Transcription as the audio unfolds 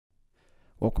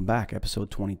Welcome back, episode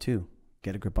 22,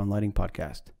 Get a Grip on Lighting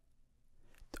podcast.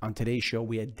 On today's show,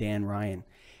 we had Dan Ryan.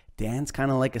 Dan's kind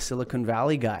of like a Silicon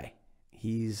Valley guy.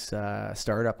 He's a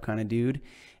startup kind of dude,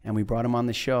 and we brought him on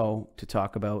the show to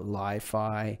talk about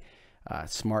LiFi,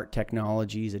 smart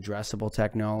technologies, addressable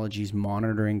technologies,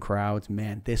 monitoring crowds.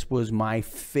 Man, this was my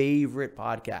favorite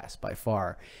podcast by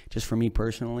far. Just for me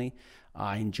personally,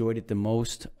 I enjoyed it the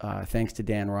most. Thanks to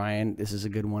Dan Ryan. This is a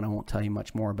good one. I won't tell you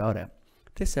much more about it.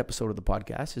 This episode of the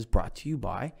podcast is brought to you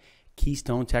by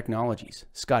Keystone Technologies.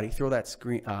 Scotty, throw that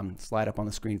screen slide up on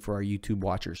the screen for our YouTube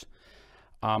watchers.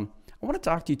 I want to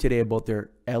talk to you today about their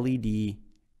LED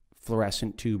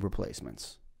fluorescent tube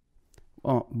replacements.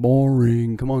 Oh,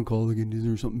 boring. Come on, Colligan. Is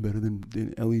there something better than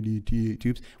LED T8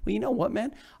 tubes? Well, you know what,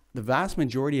 man? The vast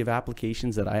majority of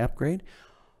applications that I upgrade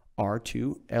are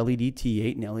to LED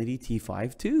T8 and LED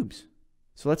T5 tubes.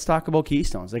 So let's talk about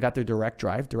Keystones. They got their direct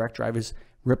drive. Direct drive is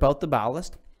rip out the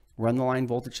ballast, run the line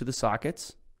voltage to the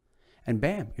sockets, and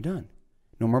bam, you're done.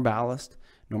 No more ballast,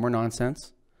 no more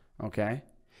nonsense, okay?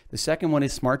 The second one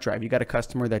is smart drive. You got a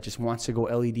customer that just wants to go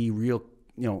LED real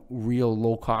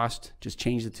low cost, just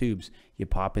change the tubes. You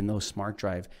pop in those smart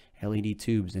drive LED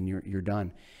tubes and you're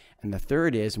done. And the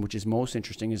third is, which is most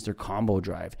interesting, is their combo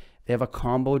drive. They have a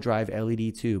combo drive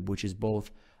LED tube, which is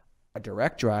both a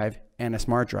direct drive and a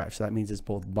smart drive. So that means it's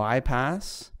both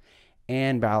bypass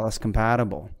and ballast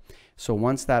compatible. So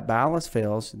once that ballast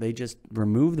fails, they just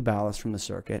remove the ballast from the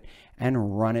circuit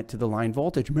and run it to the line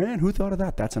voltage. Man, who thought of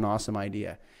that? That's an awesome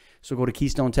idea. So go to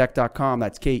KeystoneTech.com.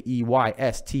 That's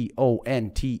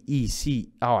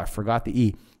KeystoneTech. Oh, I forgot the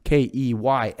E.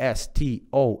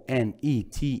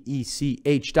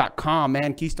 KeystoneTech.com,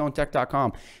 man.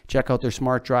 KeystoneTech.com. Check out their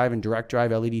smart drive and direct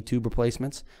drive LED tube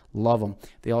replacements. Love them.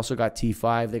 They also got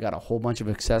T5. They got a whole bunch of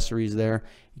accessories there.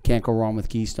 You can't go wrong with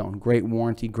Keystone. Great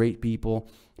warranty, great people,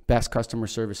 best customer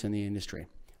service in the industry.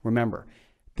 Remember,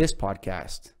 this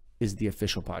podcast is the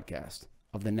official podcast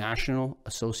of the National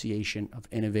Association of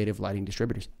Innovative Lighting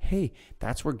Distributors. Hey,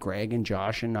 that's where Greg and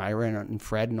Josh and Ira and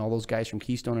Fred and all those guys from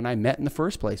Keystone and I met in the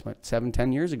first place,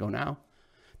 7-10 years ago now.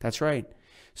 That's right.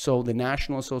 So the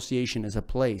National Association is a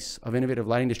place of innovative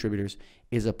lighting distributors,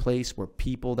 is a place where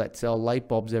people that sell light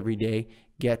bulbs every day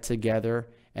get together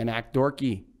and act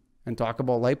dorky and talk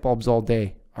about light bulbs all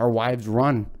day. Our wives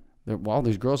run. Well,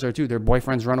 there's girls there too. Their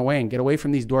boyfriends run away and get away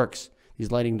from these dorks,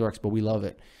 these lighting dorks, but we love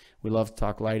it. We love to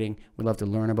talk lighting. We love to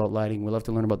learn about lighting. We love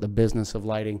to learn about the business of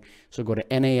lighting. So go to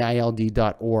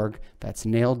naild.org. That's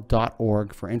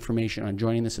nailed.org for information on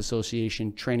joining this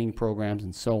association, training programs,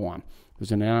 and so on.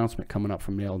 There's an announcement coming up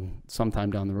from NAILD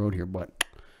sometime down the road here, but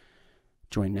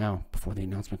join now before the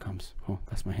announcement comes. Oh,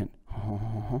 that's my hint.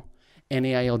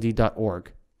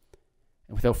 naild.org.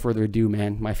 And without further ado,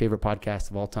 man, my favorite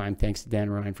podcast of all time. Thanks to Dan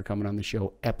Ryan for coming on the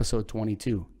show. Episode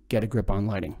 22, Get a Grip on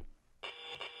Lighting.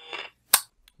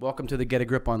 Welcome to the Get a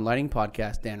Grip on Lighting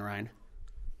podcast, Dan Ryan.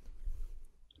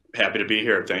 Happy to be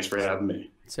here. Thanks for having me.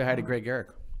 Say hi to Greg Garrick.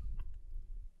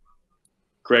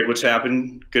 Greg, what's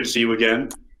happened? Good to see you again.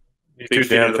 Big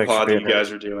fan of the pod that you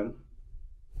guys are doing.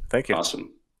 Thank you.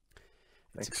 Awesome.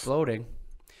 It's exploding.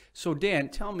 So, Dan,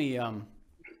 tell me,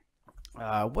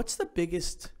 what's the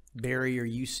biggest barrier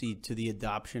you see to the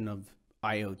adoption of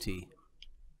IoT?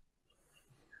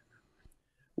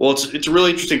 Well, it's a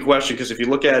really interesting question because if you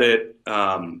look at it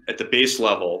at the base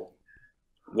level,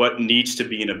 what needs to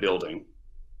be in a building?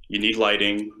 You need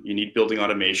lighting, you need building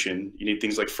automation, you need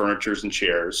things like furnitures and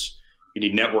chairs, you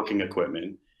need networking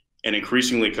equipment, and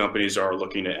increasingly companies are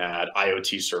looking to add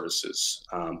IoT services,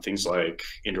 things like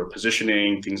indoor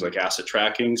positioning, things like asset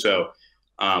tracking. So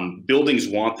buildings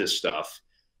want this stuff.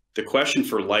 The question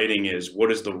for lighting is,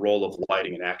 what is the role of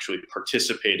lighting in actually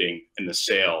participating in the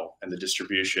sale and the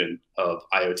distribution of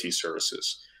IoT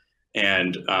services?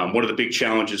 And one of the big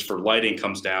challenges for lighting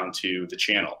comes down to the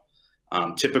channel.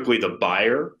 Typically the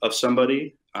buyer of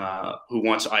somebody who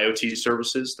wants IoT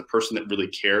services, the person that really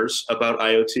cares about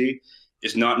IoT,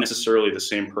 is not necessarily the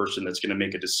same person that's going to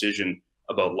make a decision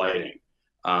about lighting.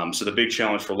 So the big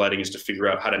challenge for lighting is to figure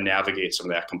out how to navigate some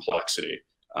of that complexity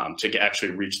to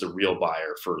actually reach the real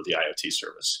buyer for the IoT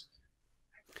service.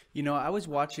 You know, I was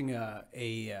watching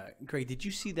Greg, did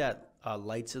you see that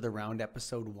Lights of the Round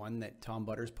episode 1 that Tom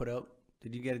Butters put out?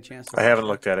 Did you get a chance to watch I haven't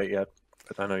that? looked at it yet,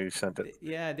 but I know you sent it.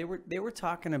 Yeah, they were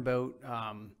talking about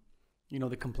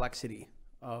the complexity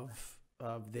of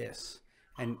this.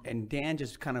 And Dan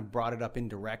just kind of brought it up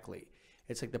indirectly.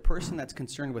 It's like the person that's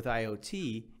concerned with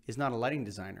IoT is not a lighting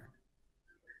designer.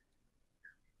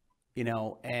 You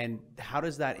know, and how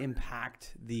does that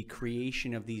impact the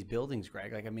creation of these buildings,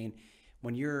 Greg? Like, I mean,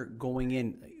 when you're going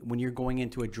in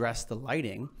to address the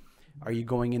lighting, Are you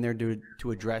going in there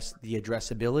to address the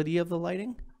addressability of the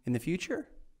lighting in the future?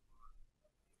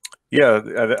 Yeah,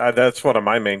 that's one of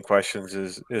my main questions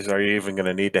is are you even going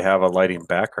to need to have a lighting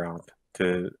background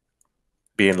to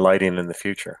be in lighting in the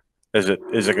future? Is it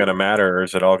going to matter, or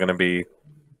is it all going to be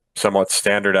somewhat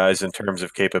standardized in terms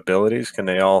of capabilities? Can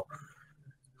they all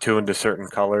tune to certain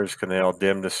colors? Can they all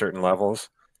dim to certain levels?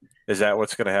 Is that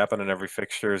what's going to happen, and every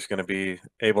fixture is going to be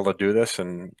able to do this,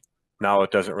 and now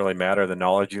it doesn't really matter the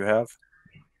knowledge you have?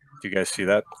 Do you guys see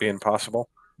that being possible?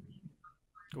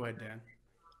 Go ahead, Dan.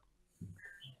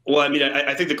 Well, I mean,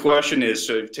 I think the question is,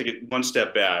 so take it one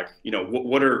step back,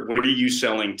 what are you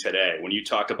selling today? When you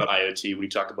talk about IoT, when you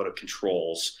talk about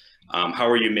controls, how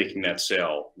are you making that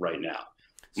sale right now?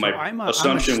 So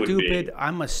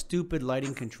I'm a stupid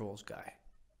lighting controls guy.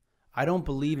 I don't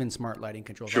believe in smart lighting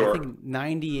controls. Sure. I think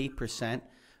 98%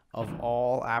 of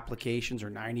all applications,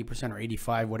 or 90% or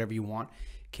 85, whatever you want,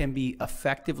 can be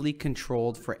effectively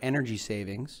controlled for energy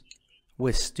savings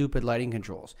with stupid lighting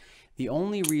controls. The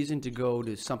only reason to go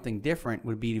to something different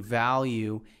would be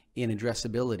value in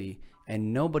addressability,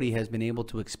 and nobody has been able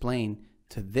to explain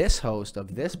to this host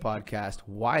of this podcast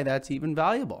why that's even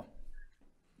valuable.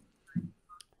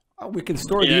 Oh, we can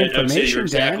store the information,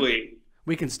 Dan.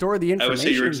 We can store the information. I would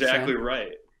say you're exactly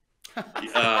right.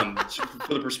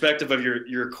 For the perspective of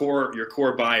your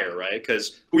core buyer, right?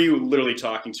 Because who are you literally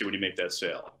talking to when you make that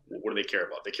sale? What do they care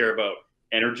about? They care about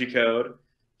energy code.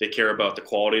 They care about the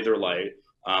quality of their light.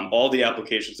 All the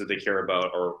applications that they care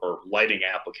about are lighting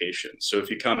applications. So if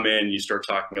you come in, you start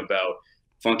talking about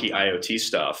funky IoT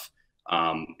stuff,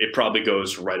 it probably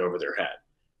goes right over their head.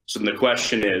 So then the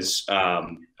question is, are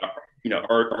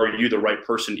you the right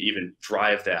person to even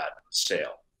drive that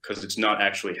sale? Because it's not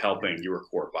actually helping your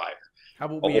core buyer. How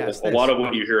about we ask this? A lot of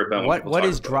what you hear about. What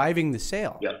is driving the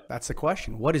sale? Yeah. That's the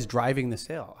question. What is driving the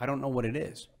sale? I don't know what it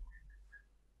is.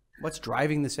 What's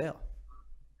driving the sale?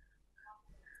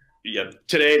 Yeah,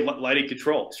 today lighting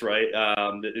controls, right?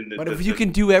 But if you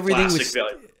can do everything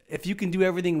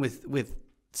with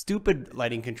stupid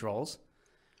lighting controls,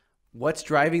 what's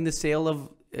driving the sale of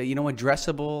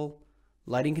addressable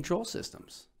lighting control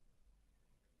systems?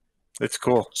 It's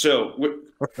cool. So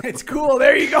it's cool.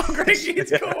 There you go, Greg.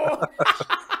 It's cool.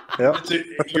 Yeah.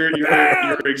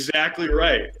 You're exactly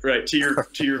right. Right, to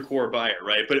your core buyer,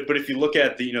 right? But if you look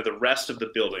at the rest of the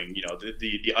building,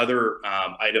 the other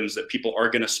items that people are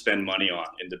going to spend money on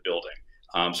in the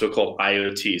building, so-called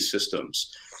IoT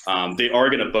systems, they are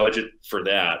going to budget for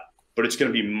that, but it's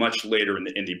going to be much later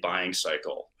in the buying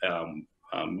cycle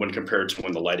when compared to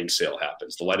when the lighting sale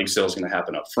happens. The lighting sale is going to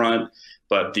happen up front,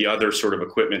 but the other sort of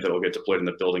equipment that will get deployed in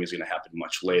the building is going to happen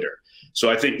much later. So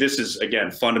I think this is, again,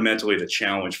 fundamentally the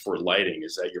challenge for lighting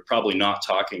is that you're probably not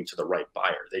talking to the right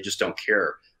buyer. They just don't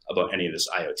care about any of this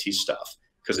IoT stuff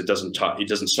because it doesn't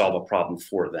solve a problem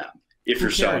for them if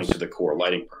you're selling to the core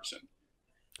lighting person.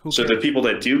 So the people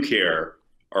that do care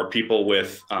are people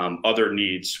with other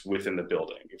needs within the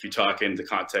building. If you talk in the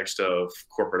context of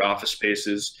corporate office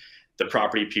spaces, the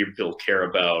property people care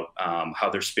about how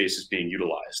their space is being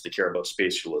utilized. They care about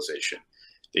space utilization.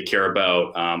 They care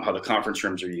about how the conference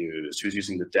rooms are used, who's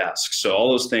using the desks. So all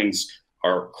those things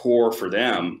are core for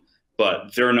them,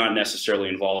 but they're not necessarily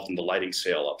involved in the lighting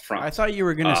sale up front. I thought you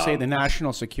were going to say the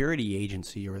National Security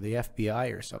Agency or the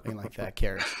FBI or something like that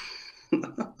cares. They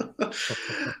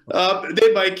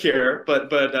might care, but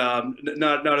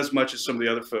not as much as some of the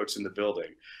other folks in the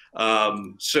building.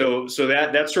 So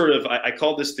that sort of, I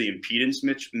call this the impedance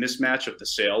mismatch of the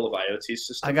sale of IoT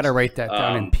systems. I got to write that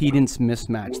down. Impedance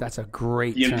mismatch. That's a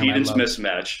great term. The impedance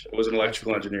mismatch. I was an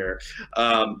electrical engineer.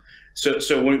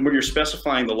 So when you're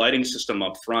specifying the lighting system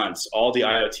up front, all the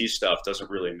IoT stuff doesn't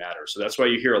really matter. So that's why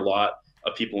you hear a lot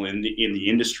of people in the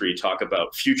industry talk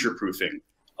about future-proofing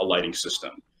a lighting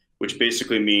system, which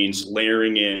basically means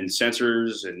layering in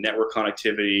sensors and network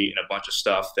connectivity and a bunch of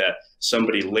stuff that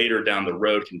somebody later down the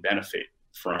road can benefit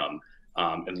from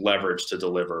and leverage to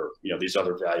deliver, these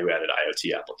other value-added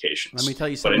IoT applications. Let me tell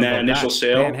you something. But in that initial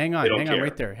sale, Man, hang on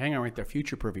right there. Hang on right there.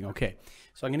 Future-proofing. Okay.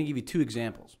 So I'm going to give you two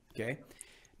examples. Okay.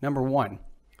 Number one,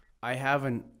 I have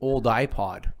an old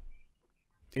iPod.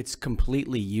 It's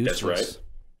completely useless. That's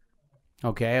right.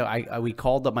 Okay. We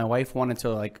called up. My wife wanted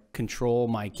to control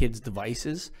my kids'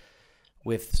 devices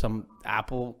with some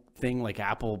Apple thing, like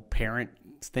Apple parent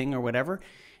thing or whatever.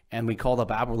 And we called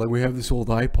up Apple, we have this old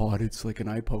iPod. It's like an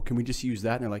iPod. Can we just use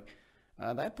that? And they're like,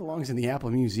 that belongs in the Apple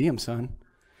Museum, son.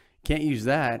 Can't use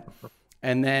that.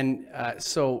 And then,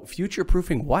 so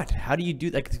future-proofing what? How do you do,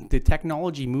 the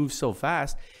technology moves so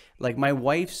fast. Like my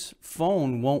wife's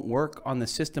phone won't work on the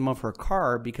system of her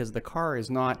car because the car is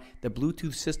not, the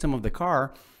Bluetooth system of the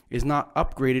car is not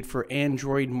upgraded for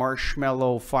Android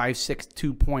Marshmallow 5.6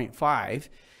 2.5.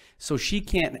 So she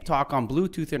can't talk on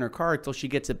Bluetooth in her car until she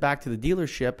gets it back to the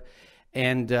dealership,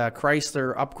 and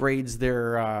Chrysler upgrades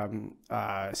their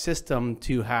system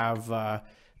to have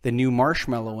the new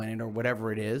Marshmallow in it or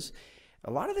whatever it is.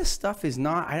 A lot of this stuff is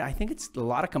not, I think it's a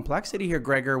lot of complexity here,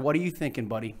 Gregor. What are you thinking,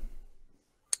 buddy?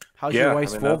 How's your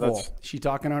wife's Volvo? She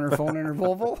talking on her phone in her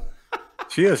Volvo?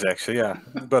 She is actually, yeah.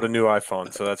 About a new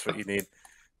iPhone, so that's what you need.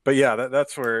 But yeah,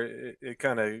 that's where it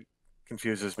kind of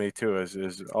confuses me too,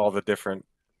 is all the different,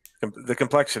 the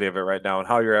complexity of it right now and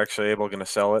how you're actually going to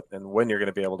sell it and when you're going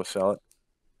to be able to sell it.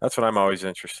 That's what I'm always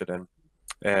interested in.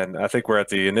 And I think we're at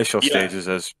the initial stages,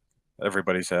 as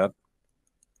everybody's at,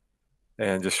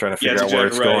 and just trying to figure out where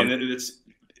it's going. And it's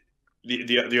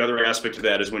the other aspect of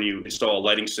that is when you install a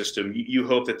lighting system, you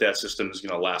hope that system is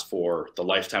going to last for the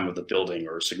lifetime of the building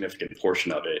or a significant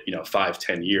portion of it,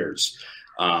 5-10 years.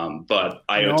 But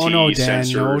IoT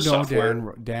sensor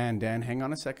software. Dan, hang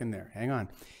on a second there. Hang on.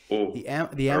 Oh, the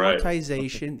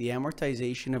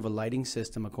amortization of a lighting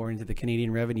system, according to the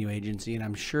Canadian Revenue Agency, and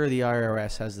I'm sure the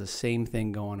IRS has the same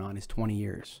thing going on, is 20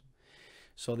 years.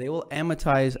 So they will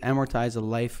amortize the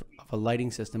life of a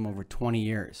lighting system over 20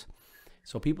 years.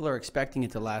 So people are expecting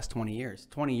it to last 20 years.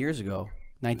 20 years ago,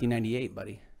 1998,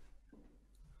 buddy.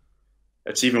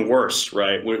 It's even worse,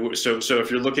 right? So if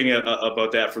you're looking at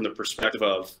about that from the perspective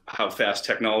of how fast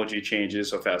technology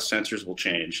changes, how fast sensors will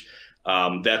change,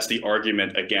 that's the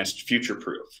argument against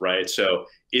future-proof, right? So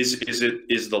is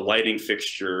the lighting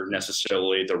fixture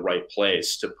necessarily the right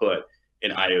place to put an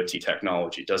IoT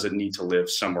technology? Does it need to live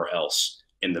somewhere else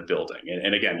in the building?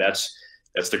 And again, that's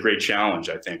the great challenge,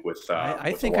 I think, with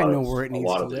I think I know where it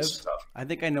needs to live. I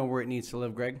think I know where it needs to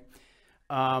live, Greg.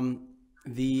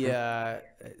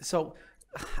 So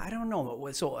I don't know.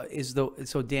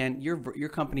 So Dan, your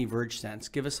company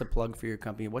VergeSense, give us a plug for your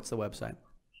company. What's the website?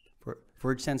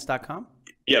 VergeSense.com?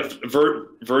 Yeah,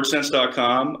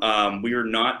 VergeSense.com. We are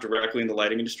not directly in the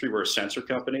lighting industry. We're a sensor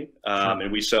company,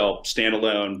 and we sell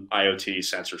standalone IoT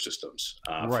sensor systems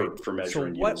for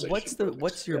measuring utilization.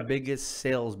 What's your biggest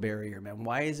sales barrier, man?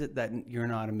 Why is it that you're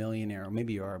not a millionaire, or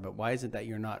maybe you are, but why is it that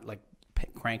you're not like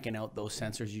cranking out those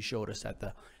sensors you showed us at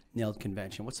the NAILD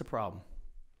convention? What's the problem?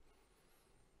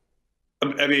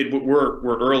 I mean, we're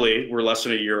early. We're less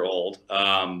than a year old,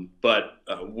 but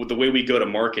the way we go to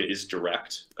market is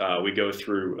direct. We go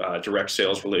through direct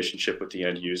sales relationship with the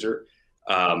end user.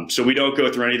 So we don't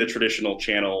go through any of the traditional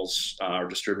channels or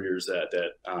distributors that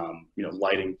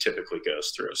lighting typically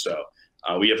goes through. So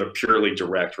we have a purely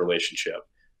direct relationship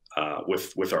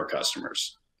with our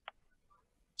customers.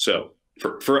 So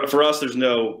for us, there's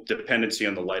no dependency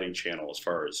on the lighting channel as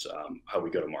far as how we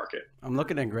go to market. I'm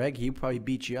looking at Greg. He'd probably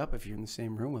beat you up if you're in the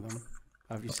same room with him.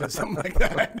 Have you said something like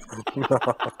that?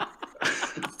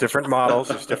 Different models.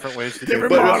 There's different ways to do it.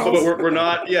 But we're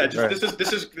not. Yeah,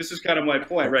 this is kind of my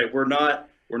point, right? We're not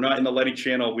in the lighting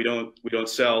channel. We don't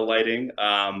sell lighting.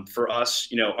 For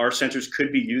us, our sensors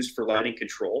could be used for lighting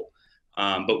control,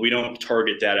 but we don't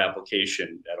target that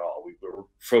application at all. We're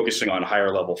focusing on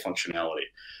higher level functionality.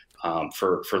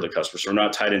 For the customer. So we're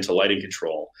not tied into lighting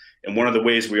control. And one of the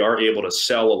ways we are able to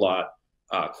sell a lot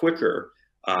quicker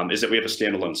is that we have a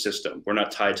standalone system. We're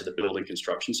not tied to the building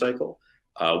construction cycle.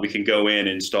 We can go in and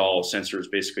install sensors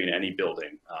basically in any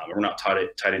building. We're not tied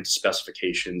into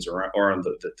specifications or on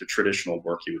the traditional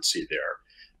work you would see there.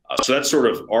 So that's sort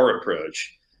of our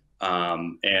approach.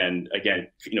 And again,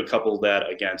 couple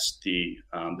that against the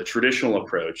traditional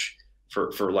approach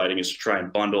for lighting is to try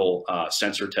and bundle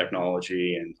sensor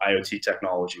technology and IoT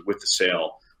technology with the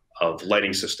sale of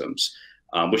lighting systems,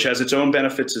 which has its own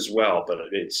benefits as well. But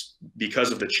it's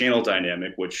because of the channel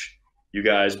dynamic, which you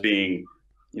guys being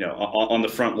on the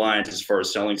front lines as far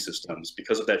as selling systems,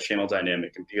 because of that channel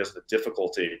dynamic and because of the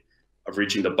difficulty of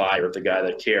reaching the buyer, the guy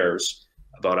that cares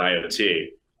about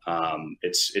IoT,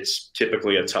 it's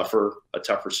typically a tougher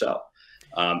sell.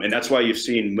 And that's why you've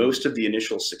seen most of the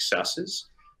initial successes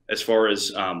as far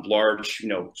as large,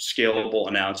 scalable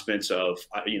announcements of,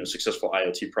 successful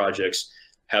IoT projects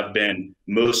have been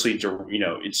mostly,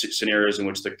 in scenarios in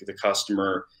which the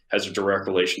customer has a direct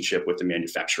relationship with the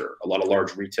manufacturer. A lot of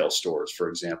large retail stores, for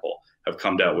example, have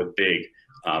come out with big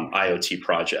IoT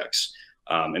projects.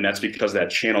 And that's because that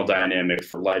channel dynamic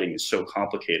for lighting is so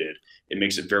complicated. It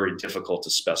makes it very difficult to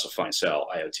specify and sell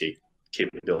IoT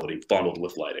capability bundled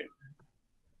with lighting.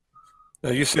 Now,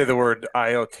 you say the word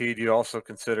IoT. Do you also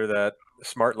consider that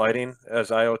smart lighting as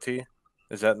IoT?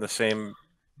 Is that in the same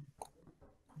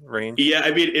range? Yeah, I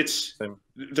mean,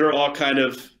 they're all kind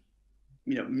of,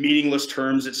 meaningless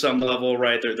terms at some level,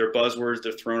 right? They're buzzwords.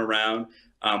 They're thrown around.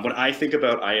 When I think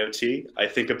about IoT, I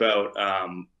think about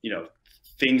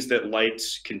things that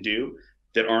lights can do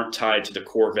that aren't tied to the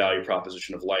core value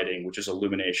proposition of lighting, which is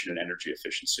illumination and energy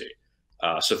efficiency.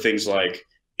 So things like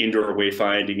indoor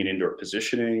wayfinding and indoor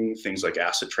positioning, things like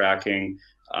asset tracking,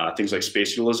 things like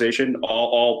space utilization,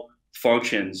 all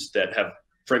functions that have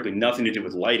frankly nothing to do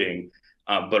with lighting,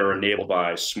 but are enabled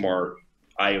by smart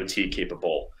IoT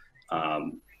capable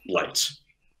lights.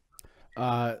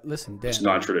 Listen, Dan, it's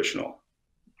non-traditional.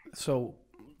 So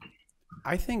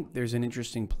I think there's an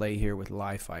interesting play here with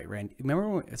LiFi. Randy,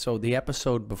 remember, so the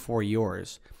episode before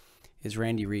yours is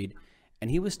Randy Reed,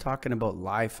 and he was talking about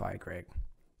LiFi, Greg,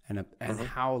 and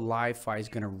how LiFi is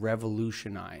going to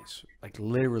revolutionize, like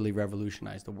literally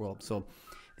revolutionize the world. So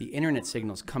the internet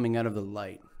signals coming out of the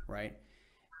light, right?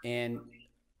 And,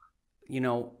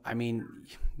 I mean,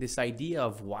 this idea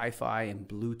of Wi-Fi and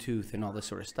Bluetooth and all this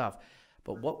sort of stuff,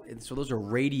 but so those are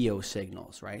radio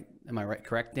signals, right? Am I right?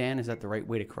 Correct, Dan? Is that the right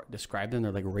way to describe them?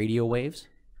 They're like radio waves?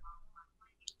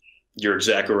 You're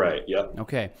exactly right. Yep.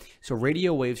 Okay. So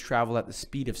radio waves travel at the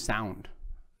speed of sound.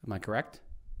 Am I correct?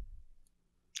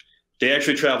 They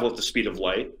actually travel at the speed of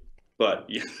light, but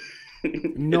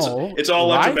no, it's all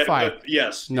LiFi.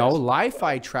 Yes. No,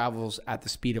 Li-Fi travels at the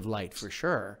speed of light for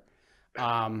sure.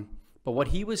 But what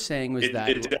he was saying was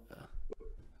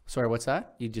sorry, what's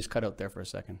that? You just cut out there for a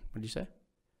second. What did you say?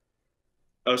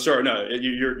 Oh, sorry. No,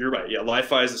 you're right. Yeah,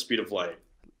 Li-Fi is the speed of light.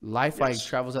 Li-Fi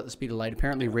travels at the speed of light.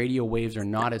 Apparently, radio waves are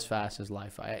not as fast as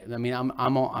Li-Fi. I mean,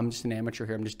 I'm just an amateur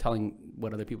here. I'm just telling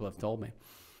what other people have told me.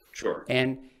 Sure.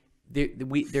 And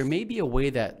there may be a way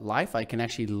that Li-Fi can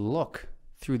actually look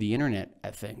through the internet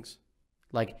at things.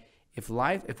 Like if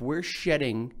we're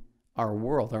shedding our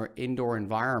world, our indoor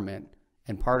environment,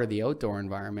 and part of the outdoor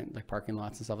environment, like parking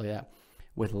lots and stuff like that,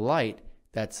 with light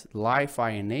that's Li-Fi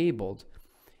enabled,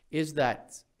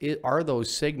 are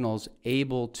those signals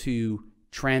able to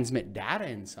transmit data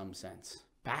in some sense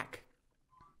back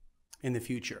in the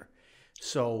future?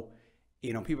 So,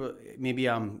 people, maybe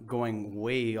I'm going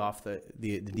way off the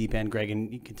deep end, Greg,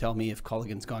 and you can tell me if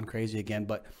Culligan's gone crazy again,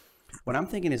 but what I'm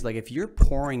thinking is, like, if you're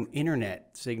pouring internet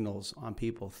signals on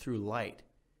people through light,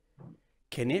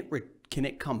 can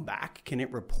it come back? Can it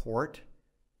report?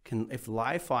 If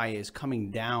Li-Fi is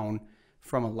coming down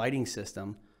from a lighting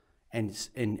system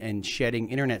and shedding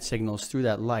internet signals through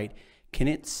that light, can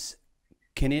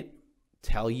it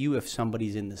tell you if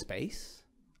somebody's in the space?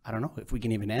 I don't know if we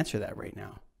can even answer that right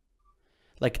now.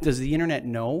 Like, does the internet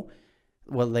know?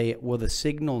 Will the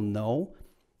signal know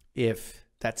if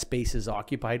that space is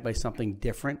occupied by something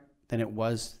different than it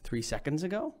was 3 seconds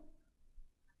ago?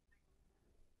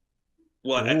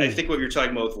 Well, I think what you're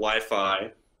talking about with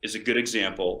Li-Fi is a good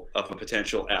example of a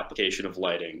potential application of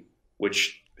lighting,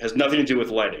 which has nothing to do with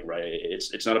lighting, right?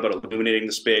 It's not about illuminating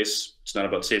the space. It's not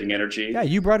about saving energy. Yeah,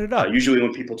 you brought it up. Usually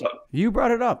when people talk... You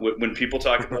brought it up. When people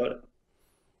talk about it,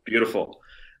 beautiful.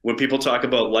 When people talk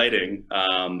about lighting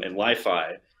and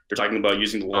Li-Fi, they're talking about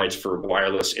using the lights for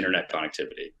wireless internet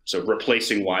connectivity. So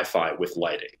replacing Wi-Fi with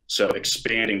lighting. So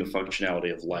expanding the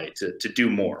functionality of light to do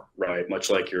more, right? Much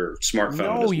like your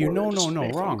smartphone.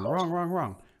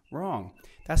 Wrong.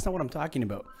 That's not what I'm talking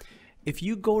about. If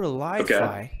you go to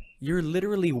Li-Fi, you're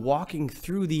literally walking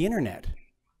through the internet.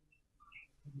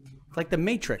 It's like the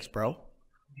Matrix, bro.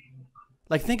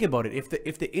 Like, think about it.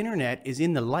 If the internet is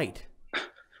in the light,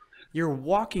 you're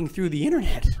walking through the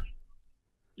internet.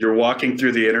 You're walking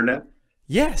through the internet?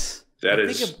 Yes. Think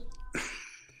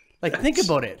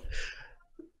about it.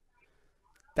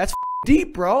 That's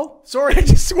deep, bro. Sorry, I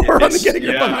just swore on the getting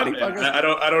up on Lighting podcast.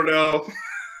 I don't know.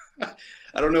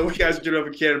 I don't know what you guys are doing up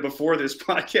in Canada before this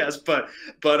podcast,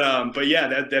 but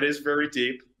yeah, that is very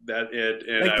deep.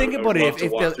 Think about it.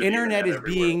 If the internet is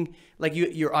being like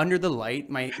you're under the light,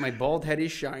 my bald head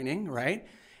is shining, right?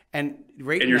 And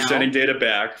you're sending data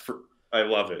back. I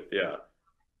love it. Yeah.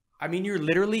 I mean, you're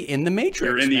literally in the Matrix.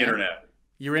 You're in the internet.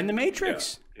 You're in the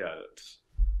Matrix. Yeah,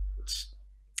 it's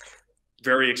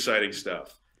very exciting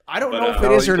stuff. I don't know if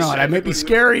it is or not. It might be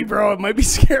scary, bro. It might be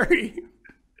scary.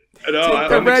 No, take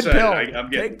the red pill.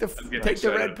 Take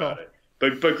the red pill.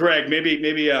 But Greg,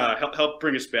 maybe help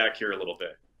bring us back here a little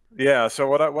bit. Yeah. So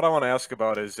what I want to ask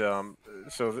about is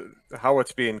how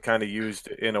it's being kind of used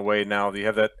in a way now. You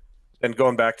have that, and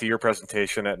going back to your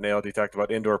presentation at Nailed, you talked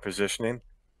about indoor positioning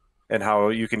and how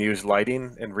you can use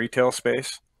lighting in retail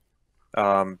space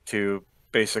to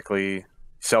basically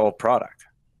sell a product.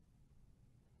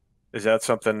 Is that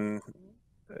something,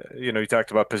 you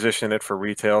talked about positioning it for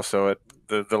retail, so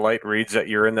the light reads that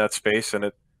you're in that space and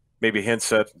it maybe hints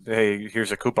at, hey,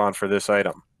 here's a coupon for this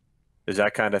item. Is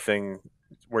that kind of thing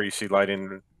where you see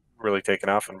lighting really taking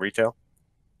off in retail?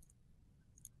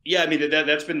 Yeah, I mean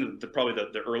that's been probably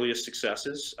the earliest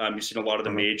successes. You've seen a lot of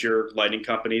the major lighting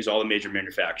companies, all the major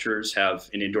manufacturers have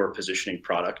an indoor positioning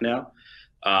product now,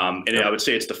 and I would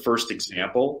say it's the first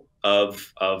example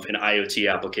of an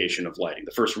IoT application of lighting,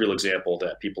 the first real example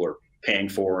that people are paying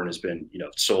for and has been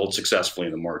sold successfully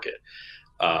in the market,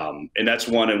 and that's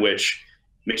one in which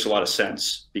makes a lot of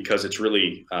sense because it's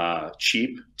really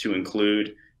cheap to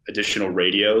include additional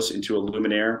radios into a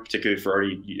luminaire, particularly for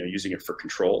already using it for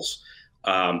controls.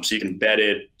 So you can embed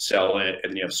it, sell it,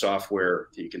 and then you have software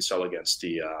that you can sell against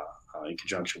the in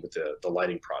conjunction with the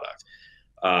lighting product.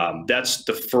 That's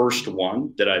the first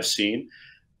one that I've seen.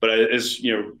 But as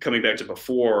coming back to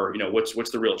before,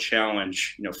 what's the real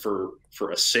challenge?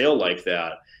 For a sale like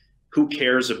that, who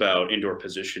cares about indoor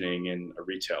positioning in a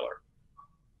retailer?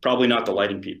 Probably not the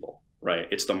lighting people, right?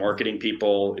 It's the marketing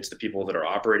people. It's the people that are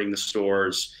operating the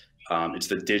stores. It's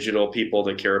the digital people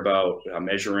that care about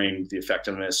measuring the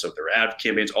effectiveness of their ad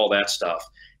campaigns, all that stuff.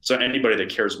 So anybody that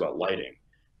cares about lighting.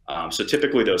 So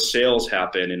typically those sales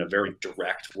happen in a very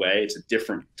direct way. It's a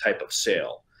different type of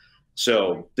sale.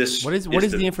 So what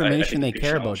is the information they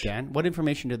care about, Dan? What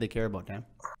information do they care about, Dan?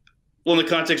 Well, in the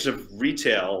context of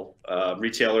retail,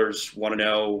 retailers want to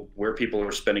know where people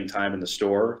are spending time in the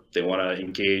store. They want to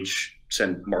engage,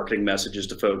 send marketing messages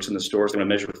to folks in the stores. They want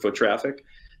to measure foot traffic.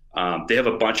 They have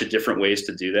a bunch of different ways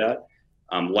to do that.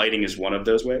 Lighting is one of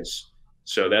those ways.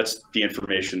 So that's the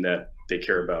information that they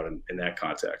care about in that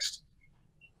context.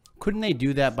 Couldn't they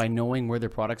do that by knowing where their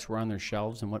products were on their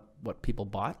shelves and what people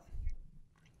bought?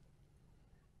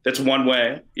 That's one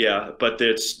way, yeah, but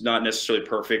it's not necessarily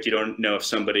perfect. You don't know if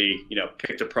somebody,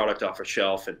 picked a product off a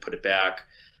shelf and put it back.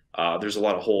 There's a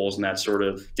lot of holes in that sort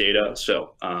of data.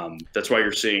 So that's why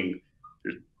you're seeing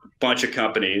a bunch of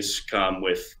companies come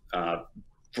with a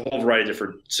whole variety of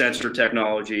different sensor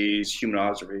technologies, human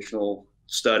observational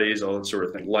studies, all that sort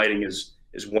of thing. Lighting is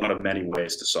one of many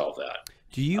ways to solve that.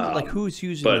 Do you who's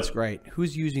using this right?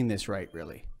 Who's using this right,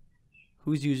 really?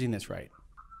 Who's using this right?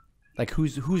 Like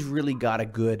who's really got a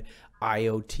good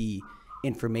IoT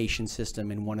information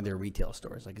system in one of their retail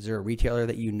stores? Like, is there a retailer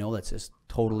that that's just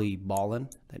totally balling,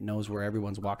 that knows where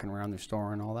everyone's walking around their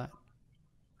store and all that?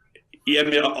 Yeah, I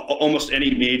mean, almost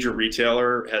any major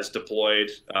retailer has deployed,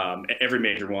 every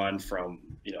major one from,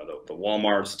 the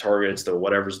Walmarts, the Targets, the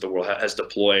whatever's the world has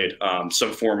deployed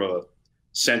some form of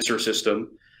sensor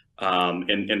system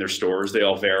in their stores. They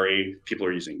all vary. People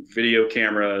are using video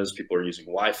cameras, people are using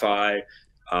Wi-Fi.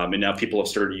 And now people have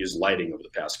started to use lighting over the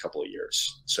past couple of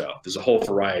years. So there's a whole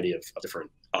variety of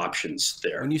different options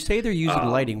there. When you say they're using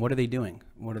lighting, what are they doing?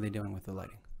 What are they doing with the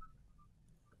lighting?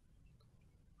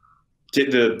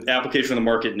 The application on the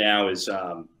market now is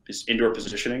indoor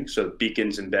positioning, so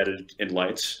beacons embedded in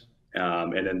lights,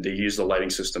 and then they use the lighting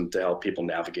system to help people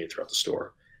navigate throughout the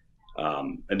store.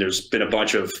 And there's been a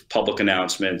bunch of public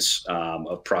announcements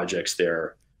of projects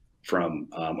there from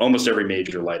almost every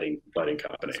major lighting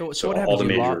company. So what happens? All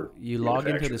the you log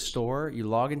into the store. You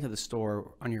log into the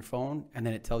store on your phone, and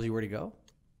then it tells you where to go.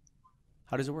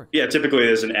 How does it work? Yeah, typically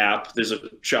there's an app. There's a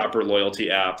shopper loyalty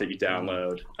app that you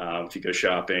download if you go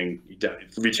shopping.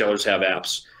 Retailers have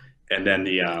apps, and then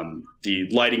the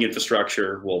lighting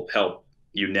infrastructure will help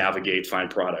you navigate, find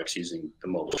products using the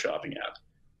mobile shopping app.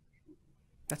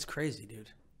 That's crazy,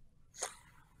 dude.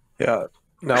 Yeah.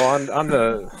 No, on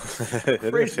the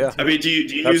it is, yeah. I mean, do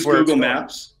you use Google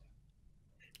Maps?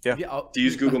 Yeah. Do you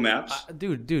use Google Maps?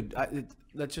 Dude,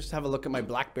 let's just have a look at my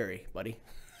BlackBerry, buddy.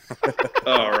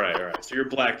 Oh, all right. So you're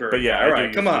BlackBerry. But yeah, all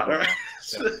right, come on. All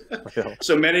right.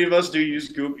 So many of us do use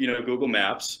Google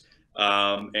Maps,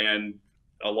 and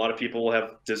a lot of people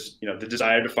have the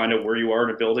desire to find out where you are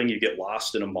in a building. You get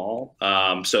lost in a mall,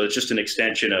 so it's just an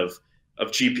extension of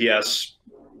GPS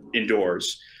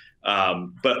indoors.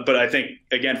 But I think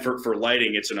again for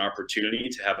lighting, it's an opportunity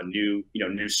to have a new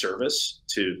service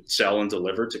to sell and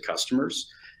deliver to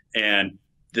customers, and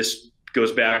this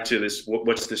goes back to this.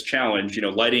 What's this challenge?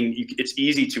 Lighting. It's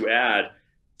easy to add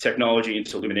technology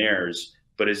into luminaires,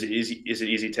 but is it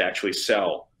easy to actually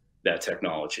sell that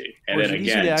technology? And then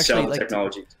again, sell the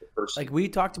technology to the person. Like we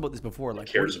talked about this before. Like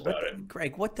cares about it.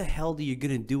 Greg, what the hell are you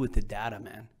gonna do with the data,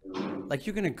 man? Like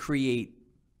you're gonna create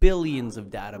billions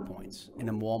of data points in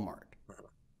a Walmart,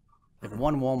 like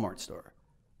one Walmart store.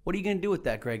 What are you going to do with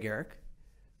that, Greg Eric?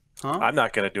 Huh? I'm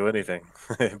not going to do anything,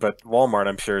 but Walmart,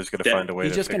 I'm sure, is going to find a way.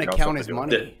 He's just going to count his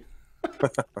money.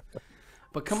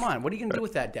 But come on, what are you going to do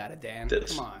with that data, Dan?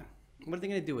 Come on, what are they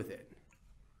going to do with it?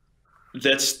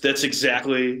 That's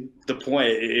exactly the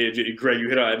point. Greg, you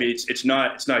hit on. I mean, it's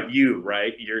not you,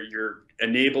 right? You're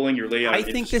enabling your layout. I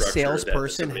think the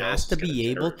salesperson has to be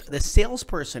able. The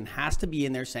salesperson has to be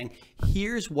in there saying,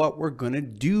 "Here's what we're gonna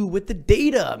do with the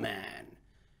data, man."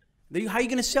 How are you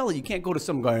gonna sell it? You can't go to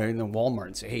some guy in the Walmart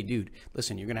and say, "Hey, dude,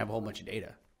 listen, you're gonna have a whole bunch of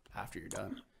data after you're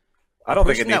done." I don't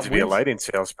think it needs to be a lighting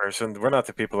salesperson. We're not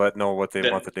the people that know what they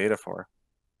want the data for.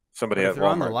 Somebody at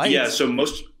Walmart. Yeah. So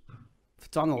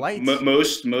it's on the lights.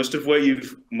 Most of what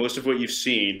you've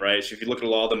seen, right? So if you look at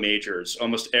all the majors,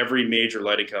 almost every major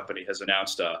lighting company has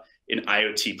announced an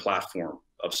IoT platform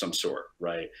of some sort,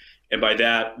 right? And by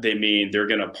that they mean they're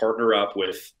going to partner up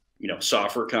with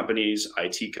software companies,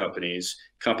 IT companies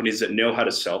that know how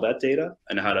to sell that data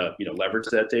and how to leverage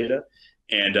that data.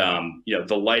 And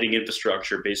the lighting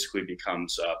infrastructure basically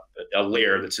becomes a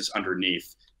layer that sits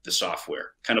underneath the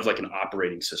software, kind of like an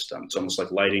operating system. It's almost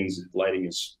like lighting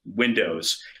is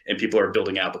Windows, and people are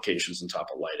building applications on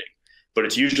top of lighting. But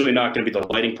it's usually not going to be the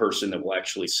lighting person that will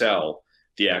actually sell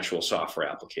the actual software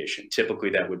application.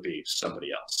 Typically, that would be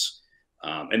somebody else,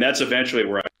 and that's eventually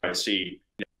where I see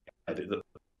the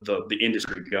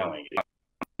industry going.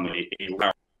 A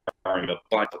bunch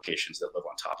of applications that live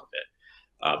on top of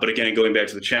it. But again, going back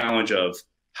to the challenge of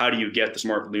how do you get the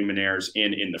smart luminaires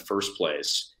in the first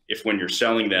place? If when you're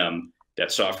selling them,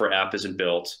 that software app isn't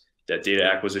built, that data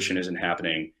acquisition isn't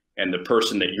happening, and the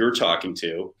person that you're talking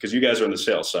to, because you guys are on the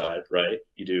sales side, right?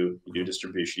 You do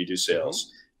distribution, you do sales.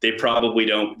 They probably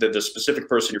don't. The specific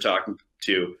person you're talking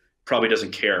to probably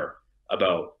doesn't care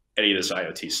about any of this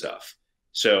IoT stuff.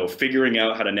 So figuring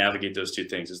out how to navigate those two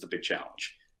things is the big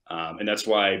challenge, and that's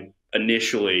why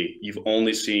initially you've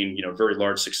only seen very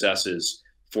large successes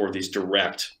for these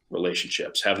direct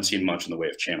relationships. Haven't seen much in the way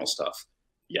of channel stuff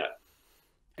yet.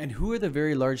 And who are the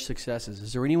very large successes?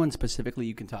 Is there anyone specifically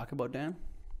you can talk about, Dan?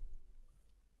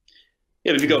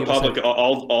 Yeah, if you go public,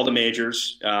 all the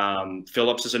majors.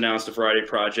 Philips has announced a variety of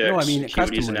projects. No, I mean Acuity's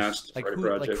customers, announced a variety of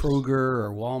projects. like Kroger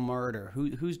or Walmart, or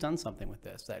who's done something with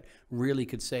this that really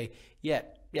could say,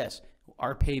 yes,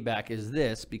 our payback is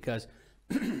this because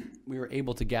we were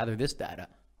able to gather this data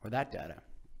or that data.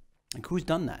 Like, who's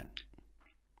done that?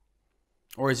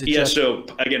 Or is it just so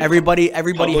again, everybody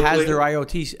has their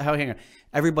IoT? Hang on,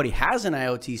 everybody has an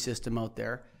IoT system out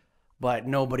there, but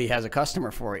nobody has a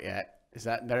customer for it yet. Is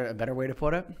that a better way to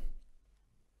put it?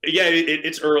 Yeah,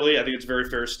 it's early. I think it's a very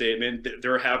fair statement.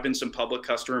 There have been some public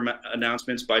customer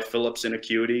announcements by Philips and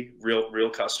Acuity, real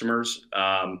customers.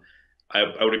 I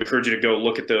would encourage you to go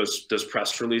look at those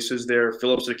press releases there.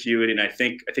 Philips, Acuity, and I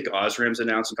think Osram's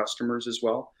announced some customers as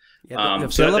well. Yeah,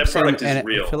 so that product is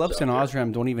real. Philips and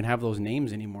Osram don't even have those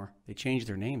names anymore. They changed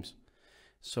their names.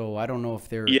 So I don't know if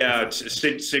they're... Yeah,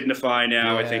 it's Signify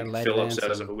now. I think Philips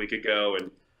as of a week ago, and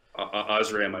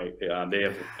Osram, they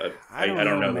have... I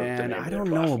don't know, man. I don't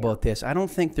know about this. I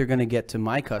don't think they're going to get to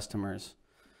my customers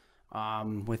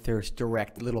with their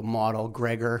direct little model.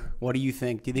 Gregor, what do you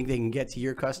think? Do you think they can get to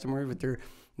your customer with their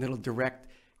little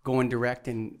going direct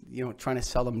and trying to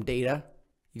sell them data?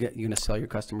 You're going to sell your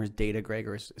customers data, Greg,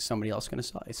 or is somebody else going to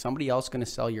sell? Is somebody else going to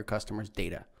sell your customers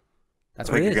data? That's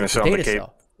what it is. You're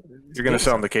going to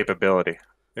sell them the capability.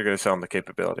 You're going to sell them the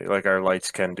capability. Like our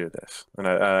lights can do this, and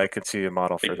I could see a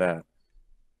model for that.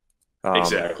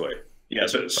 Exactly. Yeah.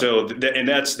 And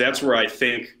that's where I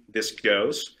think this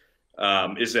goes.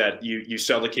 Is that you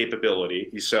sell the capability?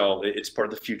 It's part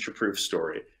of the future-proof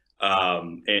story.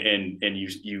 And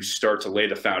you start to lay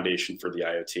the foundation for the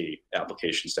IoT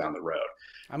applications down the road.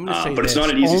 I'm going to say but it's not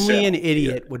an easy sell. Only an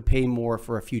idiot would pay more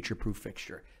for a future-proof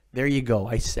fixture. There you go.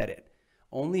 I said it.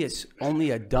 Only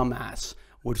a dumbass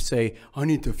would say, I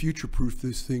need to future-proof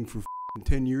this thing for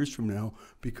 10 years from now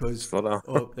because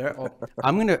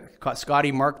I'm going to,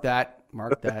 Scotty, mark it.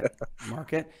 I'm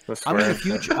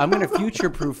going to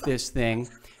future-proof this thing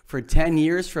for 10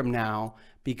 years from now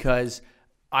because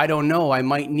I don't know, I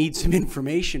might need some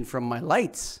information from my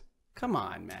lights. Come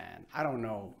on, man. I don't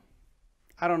know,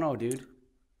 dude.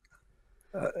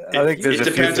 I think it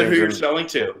depends on who you're selling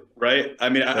to, right? I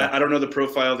mean, I don't know the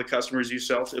profile of the customers you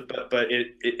sell to, but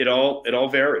it all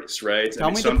varies, right?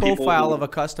 Tell me the profile of a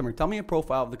customer. Tell me a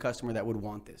profile of the customer that would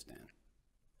want this, Dan.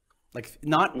 Like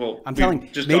I'm telling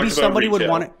you, maybe somebody would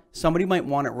want it. Somebody might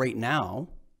want it right now.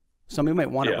 Somebody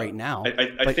might want it right now.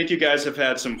 I think you guys have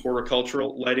had some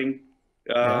horticultural lighting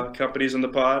companies in the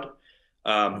pod.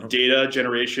 Data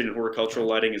generation and horticultural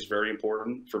lighting is very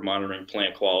important for monitoring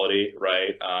plant quality,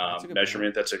 right?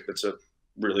 Measurement, that's a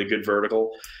really good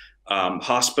vertical.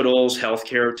 Hospitals,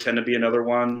 healthcare tend to be another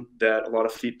one that a lot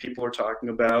of people are talking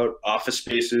about. Office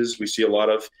spaces, we see a lot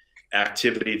of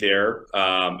activity there.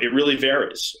 It really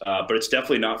varies, but it's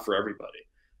definitely not for everybody.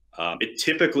 It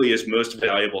typically is most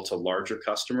valuable to larger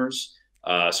customers.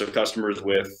 So customers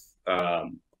with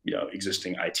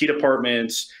existing IT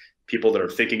departments, people that are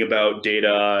thinking about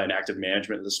data and active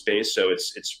management in the space. So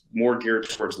it's more geared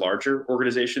towards larger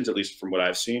organizations, at least from what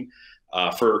I've seen.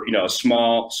 For a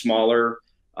smaller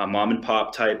mom and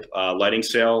pop type lighting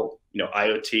sale,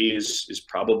 IoT is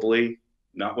probably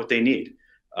not what they need.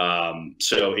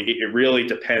 So it really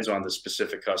depends on the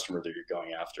specific customer that you're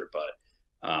going after.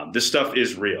 But this stuff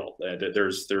is real.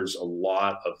 There's a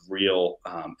lot of real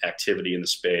activity in the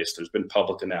space. There's been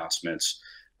public announcements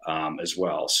as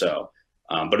well. So,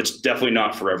 but it's definitely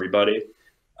not for everybody.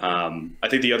 I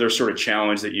think the other sort of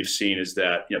challenge that you've seen is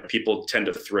that people tend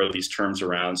to throw these terms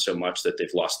around so much that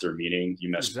they've lost their meaning.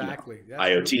 Exactly.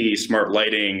 IoT, true. Smart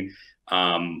lighting.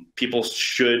 People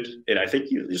should, and I think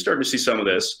you're starting to see some of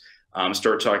this,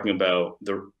 start talking about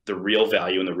the real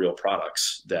value and the real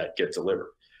products that get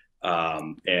delivered.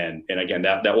 And again,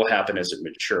 that will happen as it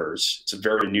matures. It's a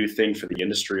very new thing for the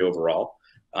industry overall.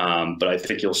 But I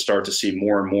think you'll start to see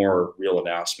more and more real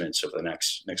announcements over the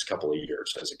next couple of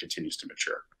years as it continues to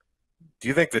mature. Do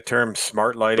you think the term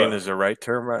smart lighting is the right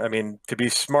term? I mean, to be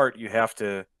smart, you have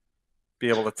to be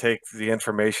able to take the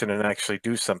information and actually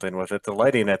do something with it. The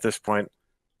lighting at this point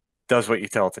does what you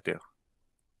tell it to do.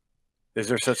 Is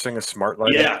there such thing as smart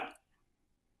lighting?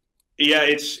 Yeah,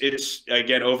 it's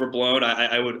again overblown.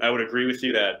 I would agree with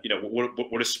you that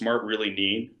what does smart really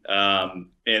mean, and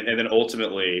then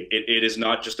ultimately it is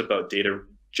not just about data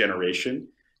generation.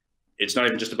 It's not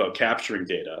even just about capturing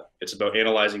data. It's about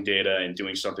analyzing data and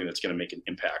doing something that's going to make an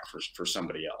impact for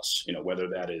somebody else. Whether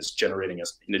that is generating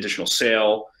an additional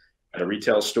sale at a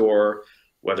retail store,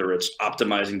 whether it's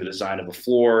optimizing the design of a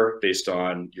floor based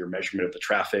on your measurement of the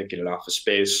traffic in an office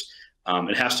space.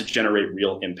 It has to generate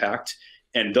real impact.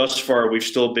 And thus far, we've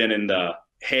still been in the,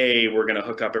 hey, we're going to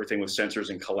hook up everything with sensors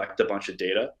and collect a bunch of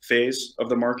data phase of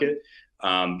the market.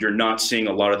 You're not seeing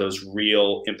a lot of those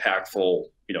real impactful,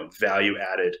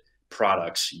 value-added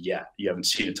products yet. You haven't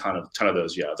seen a ton of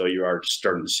those yet, though you are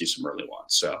starting to see some early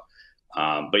ones. So,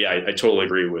 but yeah, I totally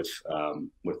agree with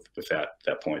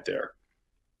that point there.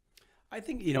 I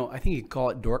think you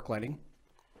call it dork lighting,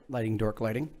 dork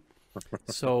lighting.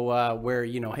 So where,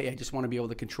 hey, I just want to be able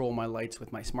to control my lights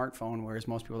with my smartphone, whereas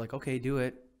most people are like, okay, do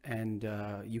it. And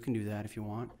you can do that if you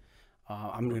want.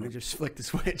 I'm going to just flick the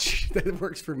switch. That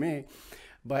works for me.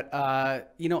 But, I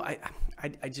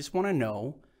just want to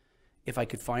know if I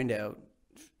could find out,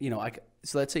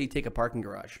 so let's say you take a parking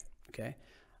garage, okay?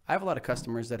 I have a lot of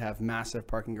customers that have massive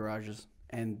parking garages,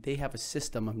 and they have a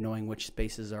system of knowing which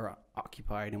spaces are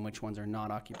occupied and which ones are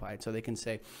not occupied. So they can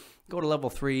say, go to level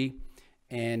 3,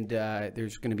 and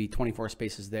there's going to be 24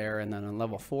 spaces there, and then on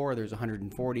level 4 there's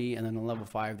 140, and then on level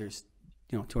 5 there's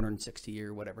 260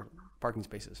 or whatever parking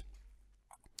spaces.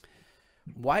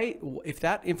 Why, if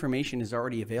that information is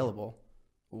already available,